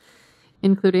count,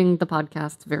 including the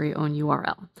podcast's very own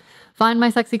URL. Find my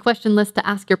sexy question list to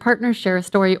ask your partner, share a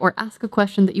story, or ask a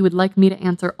question that you would like me to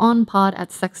answer on pod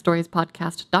at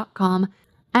sexstoriespodcast.com.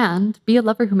 And be a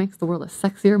lover who makes the world a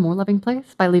sexier, more loving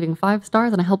place by leaving 5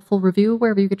 stars and a helpful review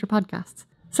wherever you get your podcasts.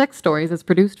 Sex Stories is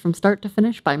produced from start to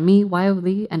finish by me,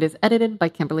 Wyoh, and is edited by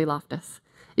Kimberly Loftus.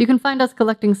 You can find us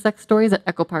collecting sex stories at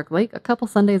Echo Park Lake a couple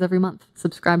Sundays every month.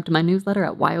 Subscribe to my newsletter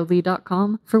at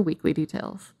wyoh.com for weekly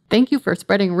details. Thank you for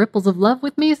spreading ripples of love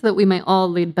with me so that we may all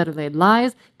lead better laid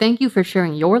lives. Thank you for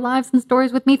sharing your lives and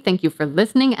stories with me. Thank you for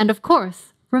listening. And of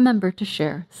course, remember to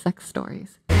share sex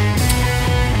stories.